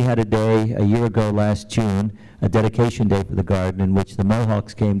 And then we had a day, a year ago last June, a dedication day for the garden, in which the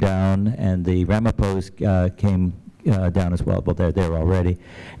Mohawks came down and the Ramapos came down as well. Well, they're there already.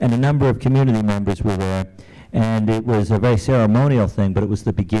 And a number of community members were there. And it was a very ceremonial thing, but it was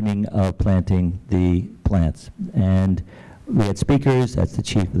the beginning of planting the plants. And we had speakers. That's the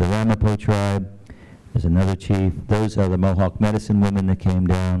chief of the Ramapo tribe. There's another chief. Those are the Mohawk medicine women that came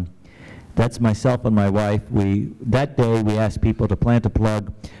down. That's myself and my wife. That day we asked people to plant a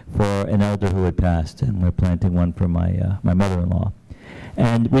plug for an elder who had passed, and we're planting one for my mother-in-law.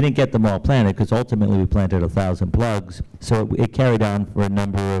 And we didn't get them all planted, because ultimately we planted 1,000 plugs. So it carried on for a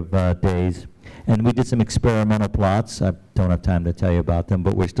number of days. And we did some experimental plots. I don't have time to tell you about them,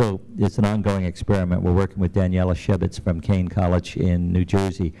 but it's an ongoing experiment. We're working with Daniela Shebitz from Kane College in New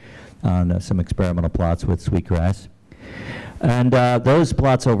Jersey on some experimental plots with sweetgrass. And those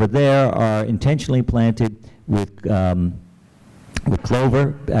plots over there are intentionally planted with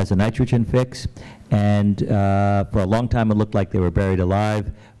clover as a nitrogen fix. And for a long time it looked like they were buried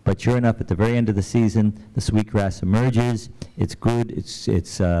alive. But sure enough, at the very end of the season, the sweetgrass emerges. It's good. It's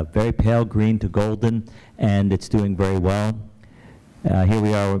very pale green to golden, and it's doing very well. Here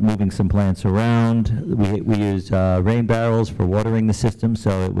we are moving some plants around. We used rain barrels for watering the system,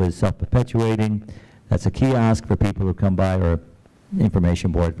 so it was self-perpetuating. That's a kiosk for people who come by, or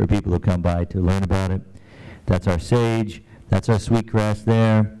information board for people who come by to learn about it. That's our sage. That's our sweetgrass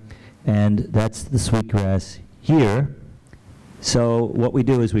there. And that's the sweetgrass here. So what we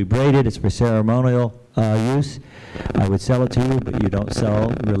do is we braid it. It's for ceremonial use. I would sell it to you, but you don't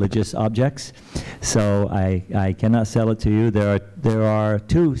sell religious objects. So I cannot sell it to you. There are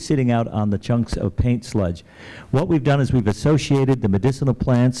two sitting out on the chunks of paint sludge. What we've done is we've associated the medicinal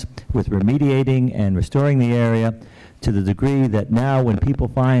plants with remediating and restoring the area to the degree that now when people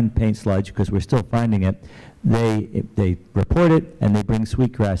find paint sludge, because we're still finding it, they report it and they bring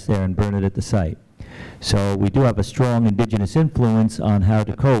sweetgrass there and burn it at the site. So we do have a strong indigenous influence on how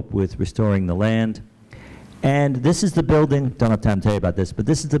to cope with restoring the land. And this is the building, don't have time to tell you about this, but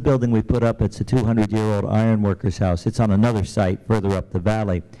this is the building we put up. It's a 200-year-old ironworkers house. It's on another site further up the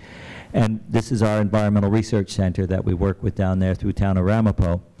valley. And this is our environmental research center that we work with down there through town of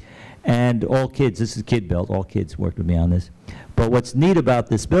Ramapo. And all kids, this is kid built, all kids worked with me on this. But what's neat about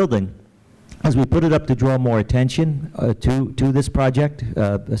this building is we put it up to draw more attention to this project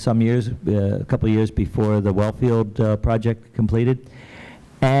some years, a couple of years before the Wellfield project completed.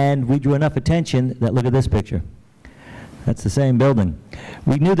 And we drew enough attention that, look at this picture. That's the same building.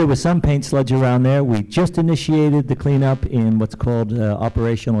 We knew there was some paint sludge around there. We just initiated the cleanup in what's called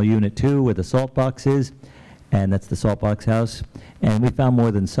Operational Unit 2, where the salt box is, and that's the salt box house. And we found more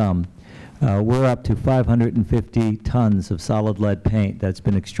than some. We're up to 550 tons of solid lead paint that's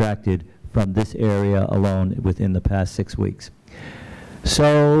been extracted from this area alone within the past 6 weeks.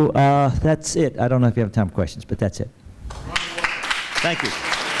 So that's it. I don't know if you have time for questions, but that's it. Thank you.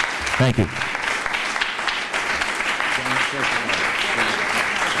 Thank you.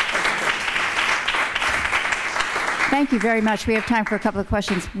 Thank you very much. We have time for a couple of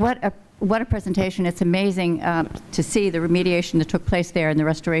questions. What a presentation. It's amazing to see the remediation that took place there and the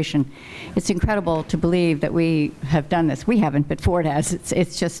restoration. It's incredible to believe that we have done this. We haven't, but Ford has.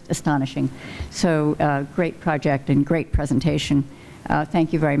 It's just astonishing. So great project and great presentation.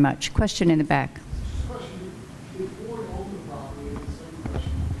 Thank you very much. Question in the back. Did Ford own the property? And the second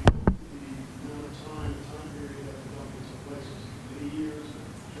question, the amount of time period that the dumping took place was 80 years?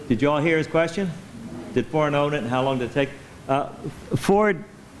 Did you all hear his question? Did Ford own it, and how long did it take? Ford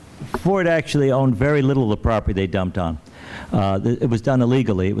actually owned very little of the property they dumped on. It was done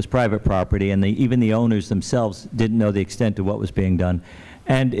illegally. It was private property, and even the owners themselves didn't know the extent of what was being done.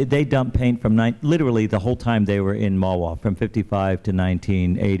 And they dumped paint from literally the whole time they were in Mahwah, from 55 to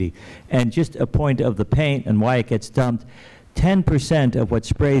 1980. And just a point of the paint and why it gets dumped, 10% of what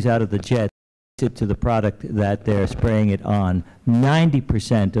sprays out of the jet it to the product that they're spraying it on.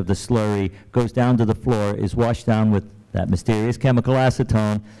 90% of the slurry goes down to the floor, is washed down with that mysterious chemical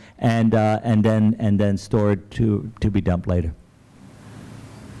acetone, and then stored to be dumped later.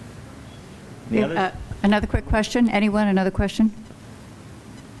 Another quick question? Anyone? Another question?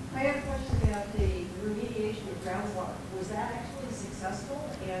 I have a question about the remediation of groundwater. Was that actually successful?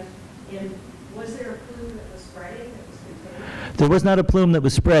 And was there a plume that was spreading that was contained? There was not a plume that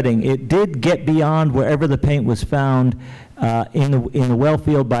was spreading. It did get beyond wherever the paint was found in the well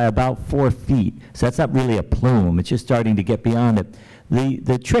field by about 4 feet. So that's not really a plume. It's just starting to get beyond it.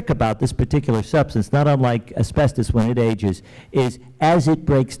 The trick about this particular substance, not unlike asbestos when it ages, is as it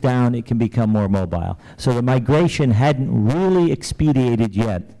breaks down, it can become more mobile. So the migration hadn't really expedited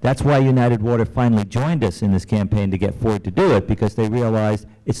yet. That's why United Water finally joined us in this campaign to get Ford to do it, because they realized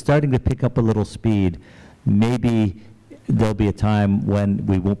it's starting to pick up a little speed. Maybe there'll be a time when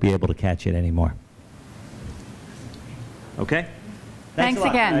we won't be able to catch it anymore. Okay? Thanks a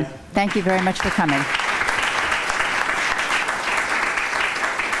lot, again. guys. Thank you very much for coming.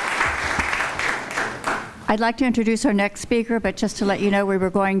 I'd like to introduce our next speaker, but just to let you know, we were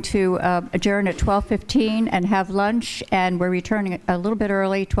going to adjourn at 12:15 and have lunch, and we're returning a little bit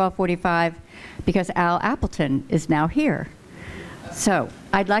early, 12:45, because Al Appleton is now here. So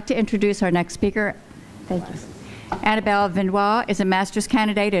I'd like to introduce our next speaker. Thank you. Annabelle Vinois is a master's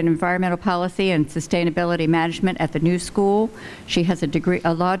candidate in environmental policy and sustainability management at the New School. She has a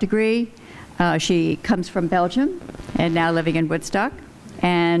law degree. She comes from Belgium and now living in Woodstock.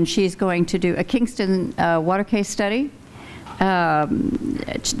 And she's going to do a Kingston water case study on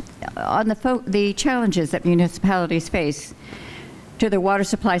the challenges that municipalities face to their water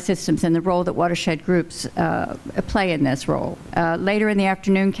supply systems and the role that watershed groups play in this role. Later in the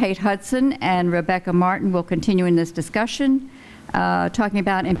afternoon, Kate Hudson and Rebecca Martin will continue in this discussion, talking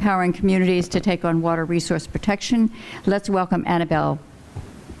about empowering communities to take on water resource protection. Let's welcome Annabelle.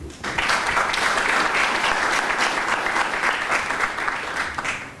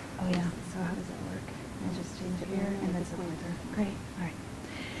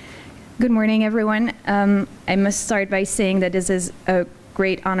 Good morning, everyone. I must start by saying that this is a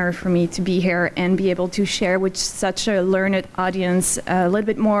great honor for me to be here and be able to share with such a learned audience a little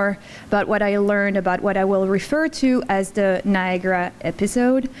bit more about what I learned about what I will refer to as the Niagara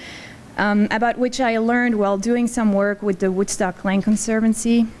episode, about which I learned while doing some work with the Woodstock Land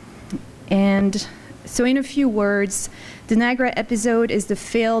Conservancy. And so in a few words, the Niagara episode is the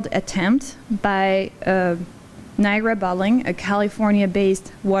failed attempt by Niagara Bottling, a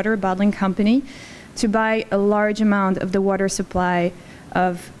California-based water bottling company, to buy a large amount of the water supply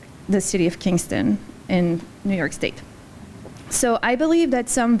of the city of Kingston in New York State. So I believe that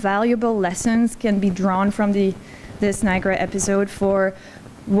some valuable lessons can be drawn from this Niagara episode for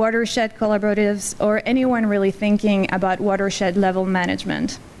watershed collaboratives or anyone really thinking about watershed level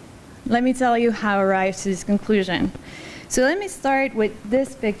management. Let me tell you how I arrived to this conclusion. So let me start with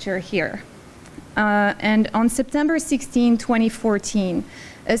this picture here. And on September 16, 2014,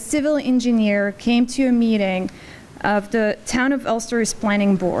 a civil engineer came to a meeting of the Town of Ulster's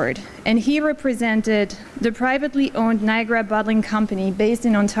Planning Board, and he represented the privately owned Niagara Bottling Company based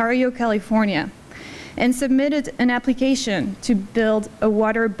in Ontario, California, and submitted an application to build a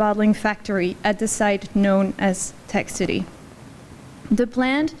water bottling factory at the site known as Tech City. The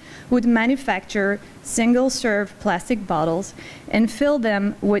plant would manufacture single-serve plastic bottles and fill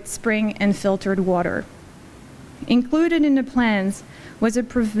them with spring and filtered water. included in the plans was a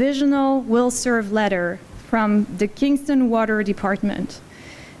provisional will-serve letter from the Kingston Water Department.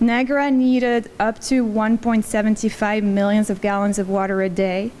 Niagara needed up to 1.75 million gallons of water a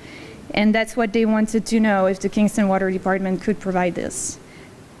day, and that's what they wanted to know, if the Kingston Water Department could provide this.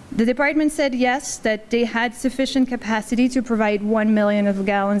 The department said yes, that they had sufficient capacity to provide 1 million of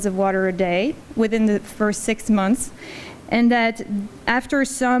gallons of water a day within the first 6 months, and that after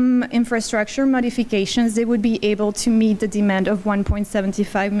some infrastructure modifications, they would be able to meet the demand of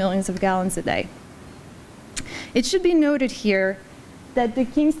 1.75 million of gallons a day. It should be noted here that the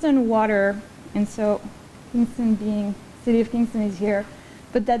Kingston water, and so Kingston being, City of Kingston is here,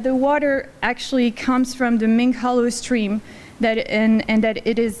 but that the water actually comes from the Mink Hollow stream, and that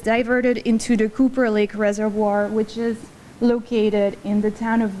it is diverted into the Cooper Lake Reservoir, which is located in the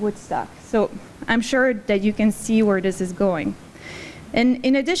town of Woodstock. So I'm sure that you can see where this is going. And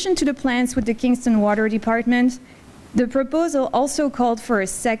in addition to the plans with the Kingston Water Department, the proposal also called for a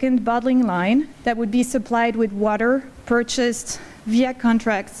second bottling line that would be supplied with water purchased via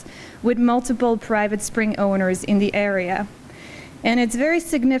contracts with multiple private spring owners in the area. And it's very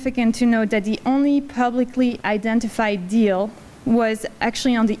significant to note that the only publicly identified deal was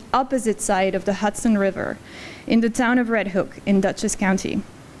actually on the opposite side of the Hudson River in the town of Red Hook in Dutchess County.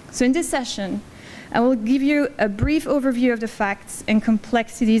 So in this session, I will give you a brief overview of the facts and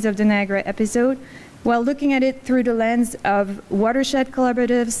complexities of the Niagara episode while looking at it through the lens of watershed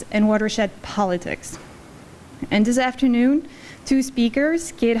collaboratives and watershed politics. And this afternoon, two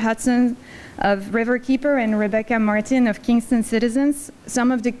speakers, Kate Hudson of Riverkeeper and Rebecca Martin of Kingston Citizens,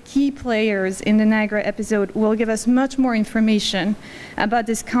 some of the key players in the Niagara episode, will give us much more information about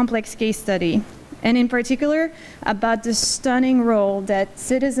this complex case study, and in particular about the stunning role that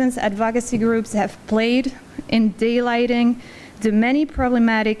citizens advocacy groups have played in daylighting the many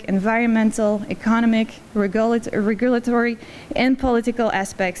problematic environmental, economic, regulatory, and political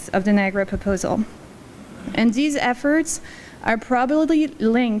aspects of the Niagara proposal. And these efforts are probably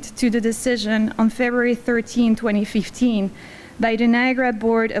linked to the decision on February 13, 2015, by the Niagara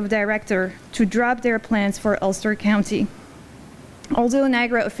Board of Directors to drop their plans for Ulster County, although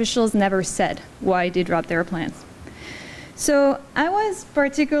Niagara officials never said why they dropped their plans. So I was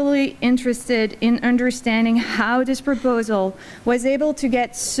particularly interested in understanding how this proposal was able to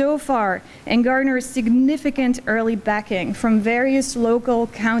get so far and garner significant early backing from various local,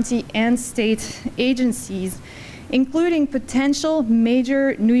 county, and state agencies, including potential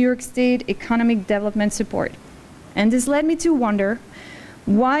major New York State economic development support. And this led me to wonder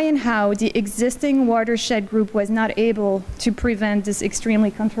why and how the existing Watershed group was not able to prevent this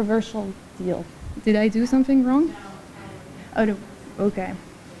extremely controversial deal. Did I do something wrong? Oh, no. Okay.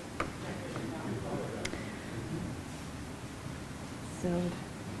 So.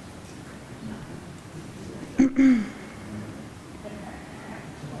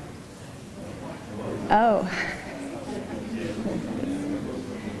 Oh.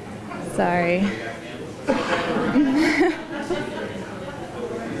 Sorry.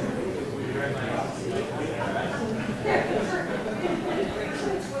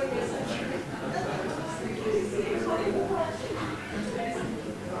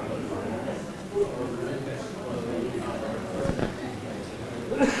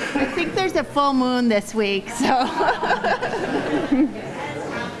 I think there's a full moon this week, so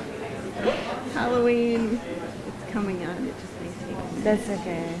Halloween, it's coming on. It just makes me. That's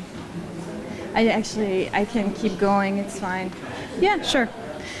okay. I can keep going, it's fine. Yeah, sure.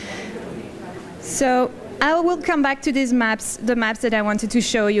 So I will come back to these maps, the maps that I wanted to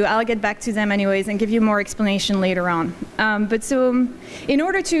show you. I'll get back to them anyways and give you more explanation later on. But so in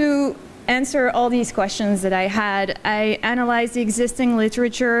order to answer all these questions that I had, I analyzed the existing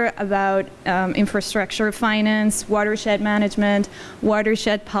literature about infrastructure finance, watershed management,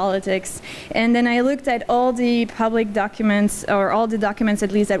 watershed politics, and then I looked at all the public documents, or all the documents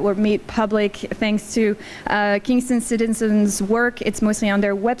at least that were made public thanks to Kingston Citizens' work. It's mostly on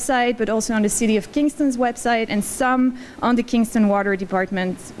their website, but also on the City of Kingston's website, and some on the Kingston Water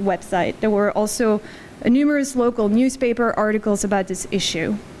Department's website. There were also numerous local newspaper articles about this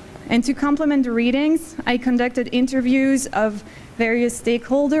issue. And to complement the readings, I conducted interviews of various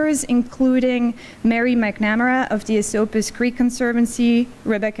stakeholders, including Mary McNamara of the Esopus Creek Conservancy,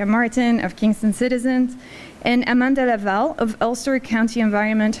 Rebecca Martin of Kingston Citizens, and Amanda Laval of Ulster County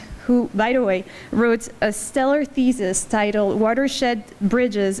Environment, who, by the way, wrote a stellar thesis titled Watershed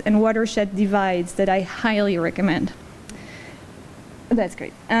Bridges and Watershed Divides that I highly recommend. That's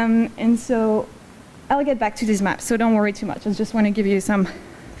great. And so I'll get back to these maps, so don't worry too much. I just want to give you some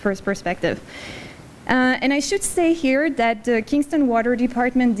first perspective. And I should say here that the Kingston Water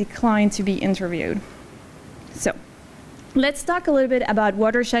Department declined to be interviewed. So let's talk a little bit about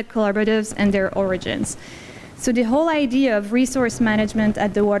watershed collaboratives and their origins. So the whole idea of resource management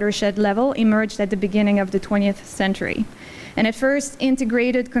at the watershed level emerged at the beginning of the 20th century. And at first,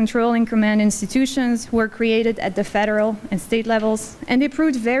 integrated control and command institutions were created at the federal and state levels, and they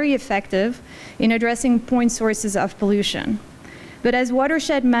proved very effective in addressing point sources of pollution. But as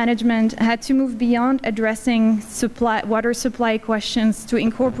watershed management had to move beyond addressing water supply questions to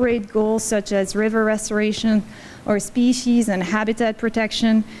incorporate goals such as river restoration or species and habitat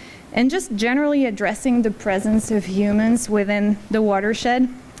protection, and just generally addressing the presence of humans within the watershed,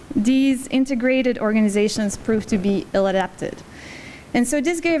 these integrated organizations proved to be ill-adapted. And so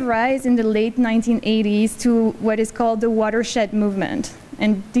this gave rise in the late 1980s to what is called the watershed movement.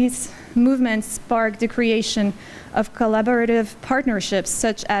 And these movements sparked the creation of collaborative partnerships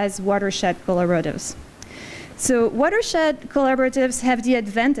such as watershed collaboratives. So watershed collaboratives have the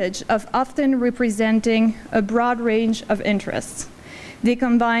advantage of often representing a broad range of interests. They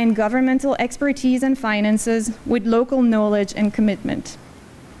combine governmental expertise and finances with local knowledge and commitment.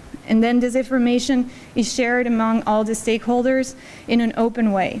 And then this information is shared among all the stakeholders in an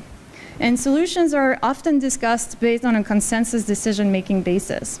open way. And solutions are often discussed based on a consensus decision-making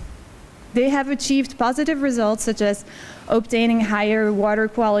basis. They have achieved positive results, such as obtaining higher water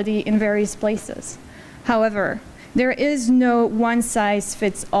quality in various places. However, there is no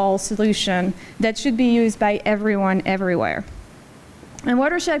one-size-fits-all solution that should be used by everyone everywhere. And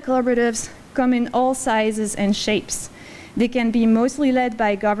watershed collaboratives come in all sizes and shapes. They can be mostly led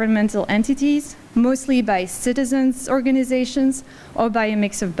by governmental entities, mostly by citizens' organizations, or by a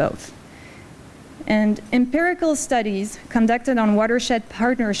mix of both. And empirical studies conducted on watershed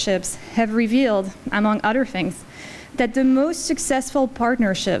partnerships have revealed, among other things, that the most successful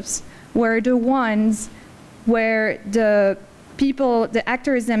partnerships were the ones where the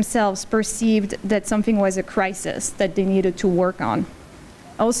actors themselves perceived that something was a crisis that they needed to work on.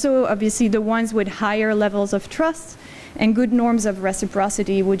 Also, obviously, the ones with higher levels of trust and good norms of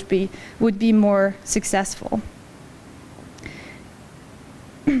reciprocity would be more successful.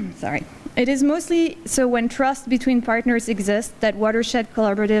 Sorry. It is mostly so when trust between partners exists that watershed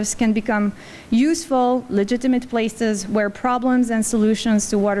collaboratives can become useful, legitimate places where problems and solutions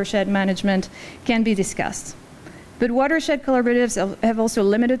to watershed management can be discussed. But watershed collaboratives have also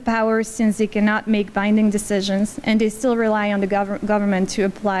limited powers since they cannot make binding decisions, and they still rely on the government to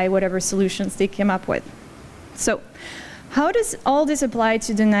apply whatever solutions they came up with. So, how does all this apply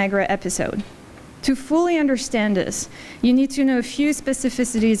to the Niagara episode? To fully understand this, you need to know a few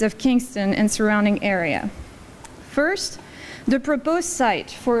specificities of Kingston and surrounding area. First, the proposed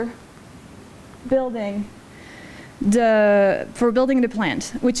site for building the plant,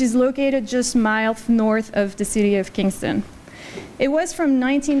 which is located just miles north of the city of Kingston. It was from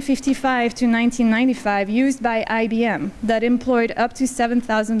 1955 to 1995 used by IBM that employed up to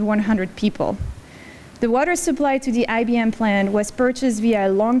 7,100 people. The water supply to the IBM plant was purchased via a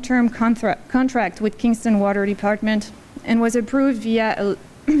long-term contract with Kingston Water Department and was approved via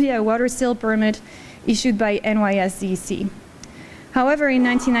a water seal permit issued by NYSDC. However, in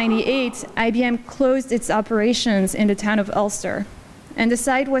 1998, IBM closed its operations in the town of Ulster, and the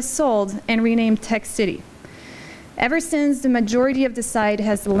site was sold and renamed Tech City. Ever since, the majority of the site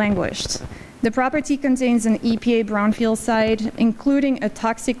has languished. The property contains an EPA brownfield site, including a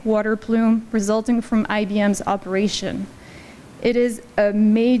toxic water plume resulting from IBM's operation. It is a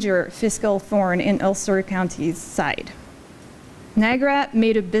major fiscal thorn in Ulster County's side. Niagara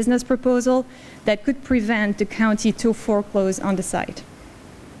made a business proposal that could prevent the county to foreclose on the site.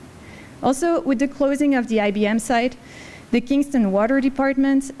 Also, with the closing of the IBM site, the Kingston Water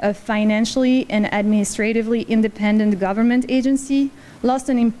Department, a financially and administratively independent government agency, lost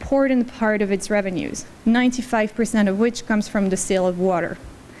an important part of its revenues, 95% of which comes from the sale of water.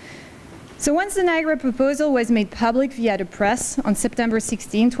 So once the Niagara proposal was made public via the press on September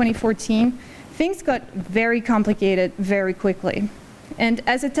 16, 2014, things got very complicated very quickly. And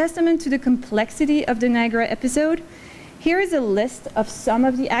as a testament to the complexity of the Niagara episode, here is a list of some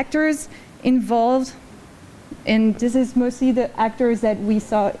of the actors involved, and this is mostly the actors that we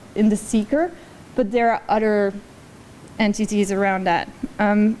saw in the seeker, but there are other entities around that.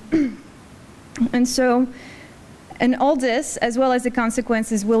 And all this, as well as the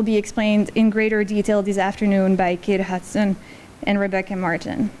consequences, will be explained in greater detail this afternoon by Kate Hudson and Rebecca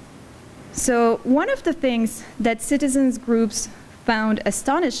Martin. So one of the things that citizens groups found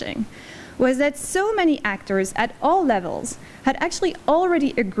astonishing was that so many actors at all levels had actually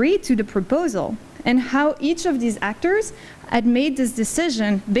already agreed to the proposal, and how each of these actors had made this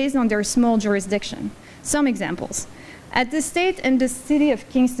decision based on their small jurisdiction. Some examples. At the state and the city of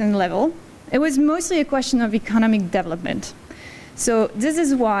Kingston level, It was mostly a question of economic development. So this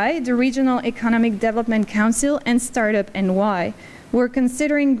is why the Regional Economic Development Council and Startup NY were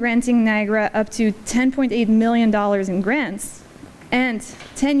considering granting Niagara up to $10.8 million in grants and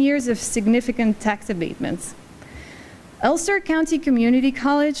 10 years of significant tax abatements. Ulster County Community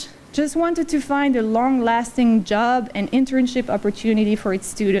College just wanted to find a long-lasting job and internship opportunity for its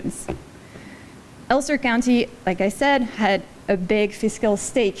students. Ulster County, like I said, had a big fiscal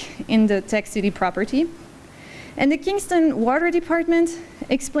stake in the Tech City property. And the Kingston Water Department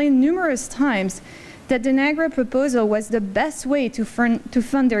explained numerous times that the Niagara proposal was the best way to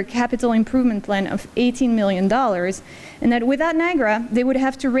fund their capital improvement plan of $18 million, and that without Niagara, they would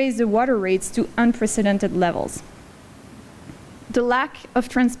have to raise the water rates to unprecedented levels. The lack of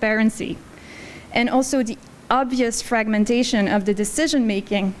transparency and also the obvious fragmentation of the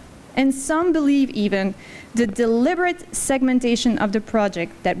decision-making, and some believe even the deliberate segmentation of the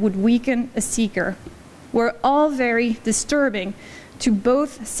project that would weaken a seeker, were all very disturbing to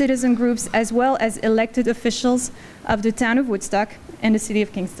both citizen groups as well as elected officials of the town of Woodstock and the city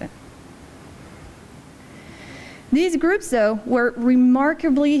of Kingston. These groups, though, were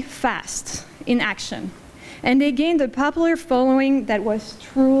remarkably fast in action, and they gained a popular following that was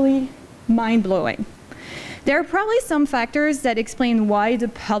truly mind-blowing. There are probably some factors that explain why the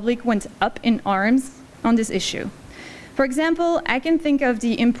public went up in arms on this issue. For example, I can think of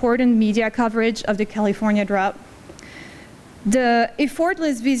the important media coverage of the California drought, the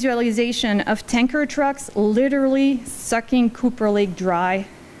effortless visualization of tanker trucks literally sucking Cooper Lake dry,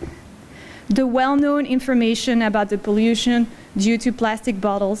 the well-known information about the pollution due to plastic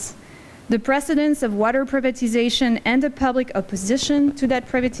bottles, the precedence of water privatization and the public opposition to that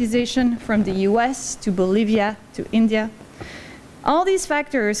privatization from the US to Bolivia to India. All these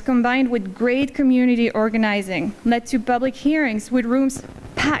factors, combined with great community organizing, led to public hearings with rooms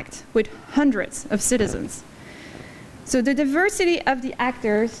packed with hundreds of citizens. So the diversity of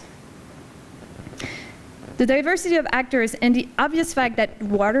actors and the obvious fact that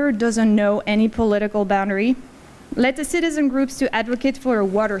water doesn't know any political boundary led the citizen groups to advocate for a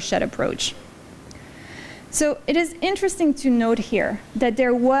watershed approach. So it is interesting to note here that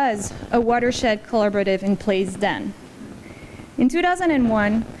there was a watershed collaborative in place then. In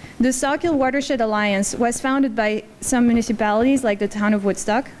 2001, the Sawkill Watershed Alliance was founded by some municipalities like the town of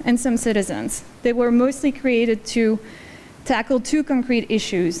Woodstock and some citizens. They were mostly created to tackle two concrete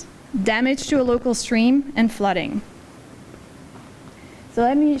issues: damage to a local stream and flooding. So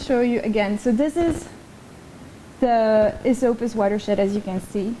let me show you again. So this is the Esopus watershed, as you can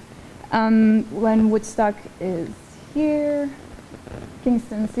see. When Woodstock is here,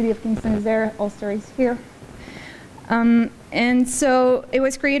 Kingston, city of Kingston is there, Ulster is here. And so it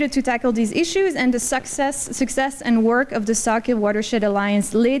was created to tackle these issues, and the success and work of the Sawkill Watershed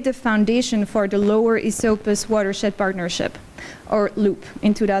Alliance laid the foundation for the Lower Esopus Watershed Partnership, or LOOP,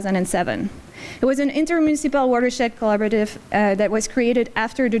 in 2007. It was an intermunicipal watershed collaborative that was created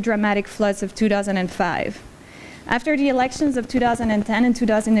after the dramatic floods of 2005. After the elections of 2010 and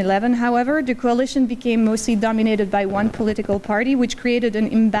 2011, however, the coalition became mostly dominated by one political party, which created an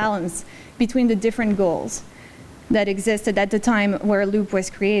imbalance between the different goals that existed at the time where LOOP was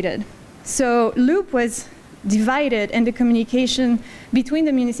created. So LOOP was divided, and the communication between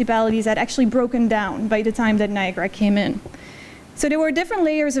the municipalities had actually broken down by the time that Niagara came in. So there were different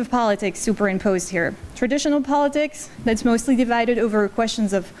layers of politics superimposed here. Traditional politics that's mostly divided over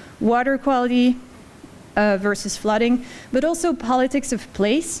questions of water quality versus flooding, but also politics of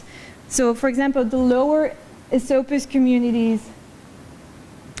place. So for example, the lower Esopus communities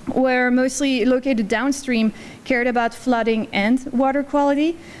were mostly located downstream, cared about flooding and water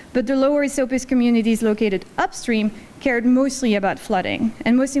quality, but the lower Esopus communities located upstream cared mostly about flooding.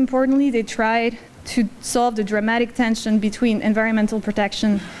 And most importantly, they tried to solve the dramatic tension between environmental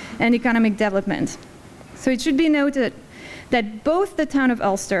protection and economic development. So it should be noted that both the town of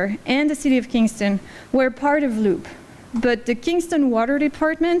Ulster and the city of Kingston were part of LOOP, but the Kingston Water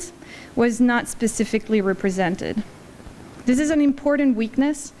Department was not specifically represented. This is an important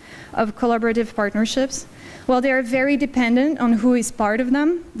weakness of collaborative partnerships. While they are very dependent on who is part of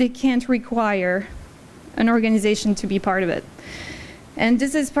them, they can't require an organization to be part of it. And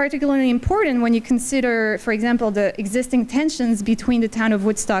this is particularly important when you consider, for example, the existing tensions between the town of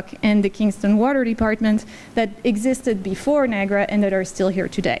Woodstock and the Kingston Water Department that existed before Niagara and that are still here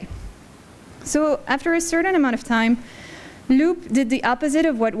today. So after a certain amount of time, LOOP did the opposite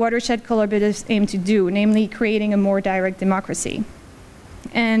of what watershed collaboratives aim to do, namely creating a more direct democracy.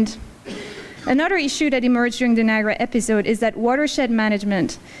 And another issue that emerged during the Niagara episode is that watershed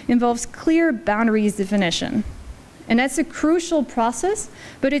management involves clear boundaries definition. And that's a crucial process,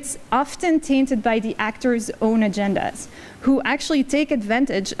 but it's often tainted by the actors' own agendas, who actually take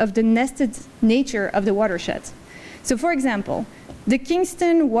advantage of the nested nature of the watershed. So for example, the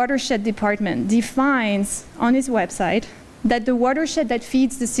Kingston Watershed Department defines on its website that the watershed that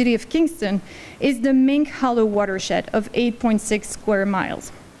feeds the city of Kingston is the Mink Hollow watershed of 8.6 square miles,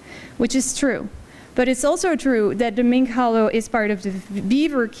 which is true. But it's also true that the Mink Hollow is part of the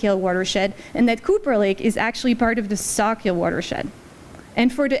Beaver Kill watershed and that Cooper Lake is actually part of the Sawkill watershed.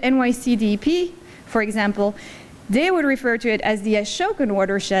 And for the NYCDP, for example, they would refer to it as the Ashokan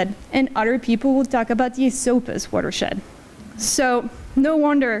watershed, and other people would talk about the Esopus watershed. So no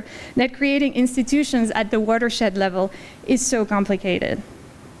wonder that creating institutions at the watershed level is so complicated.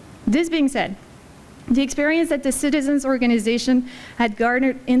 This being said, the experience that the citizens organization had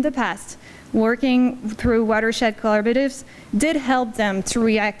garnered in the past working through watershed collaboratives did help them to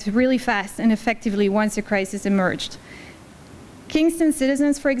react really fast and effectively once the crisis emerged. Kingston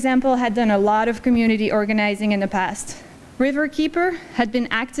citizens, for example, had done a lot of community organizing in the past. Riverkeeper had been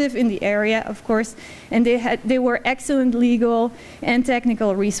active in the area, of course, and they were excellent legal and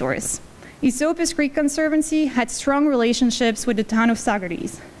technical resource. Esopus Creek Conservancy had strong relationships with the town of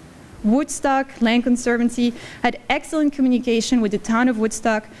Saugerties. Woodstock Land Conservancy had excellent communication with the town of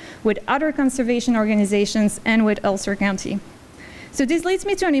Woodstock, with other conservation organizations, and with Ulster County. So this leads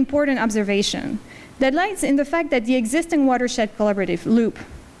me to an important observation that lies in the fact that the existing watershed collaborative, Loop,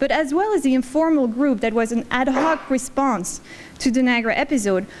 but as well as the informal group that was an ad hoc response to the Niagara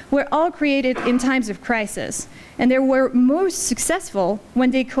episode, were all created in times of crisis, and they were most successful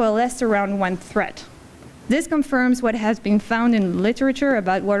when they coalesced around one threat. This confirms what has been found in literature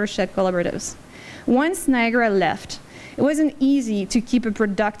about watershed collaboratives. Once Niagara left, it wasn't easy to keep a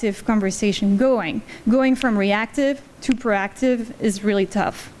productive conversation going. Going from reactive to proactive is really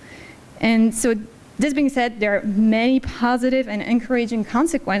tough. And so this being said, there are many positive and encouraging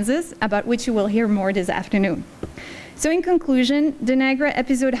consequences about which you will hear more this afternoon. So in conclusion, the Niagara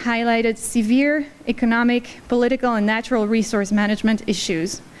episode highlighted severe economic, political, and natural resource management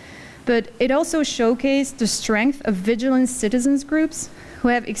issues. But it also showcased the strength of vigilant citizens groups who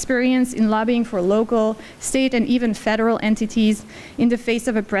have experience in lobbying for local, state, and even federal entities in the face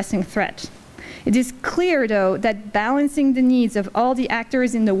of a pressing threat. It is clear, though, that balancing the needs of all the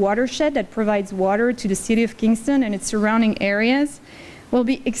actors in the watershed that provides water to the city of Kingston and its surrounding areas will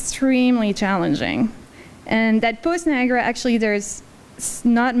be extremely challenging. And that post-Niagara, actually, there's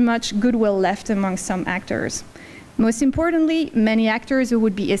not much goodwill left among some actors. Most importantly, many actors who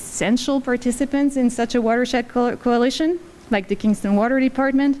would be essential participants in such a watershed coalition, like the Kingston Water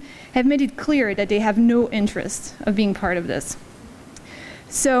Department, have made it clear that they have no interest of being part of this.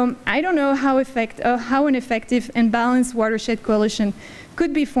 So I don't know how an effective and balanced watershed coalition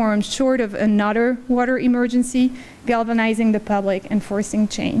could be formed short of another water emergency, galvanizing the public and forcing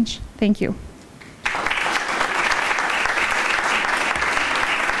change. Thank you.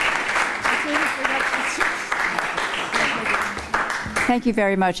 Thank you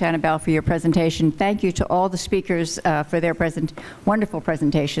very much, Annabelle, for your presentation. Thank you to all the speakers for their wonderful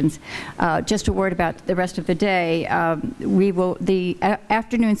presentations. Just a word about the rest of the day. The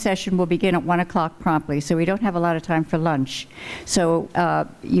afternoon session will begin at 1 o'clock promptly, so we don't have a lot of time for lunch. So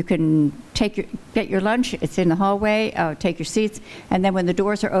you can get your lunch. It's in the hallway. Take your seats, and then when the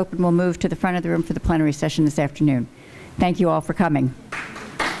doors are open, we'll move to the front of the room for the plenary session this afternoon. Thank you all for coming.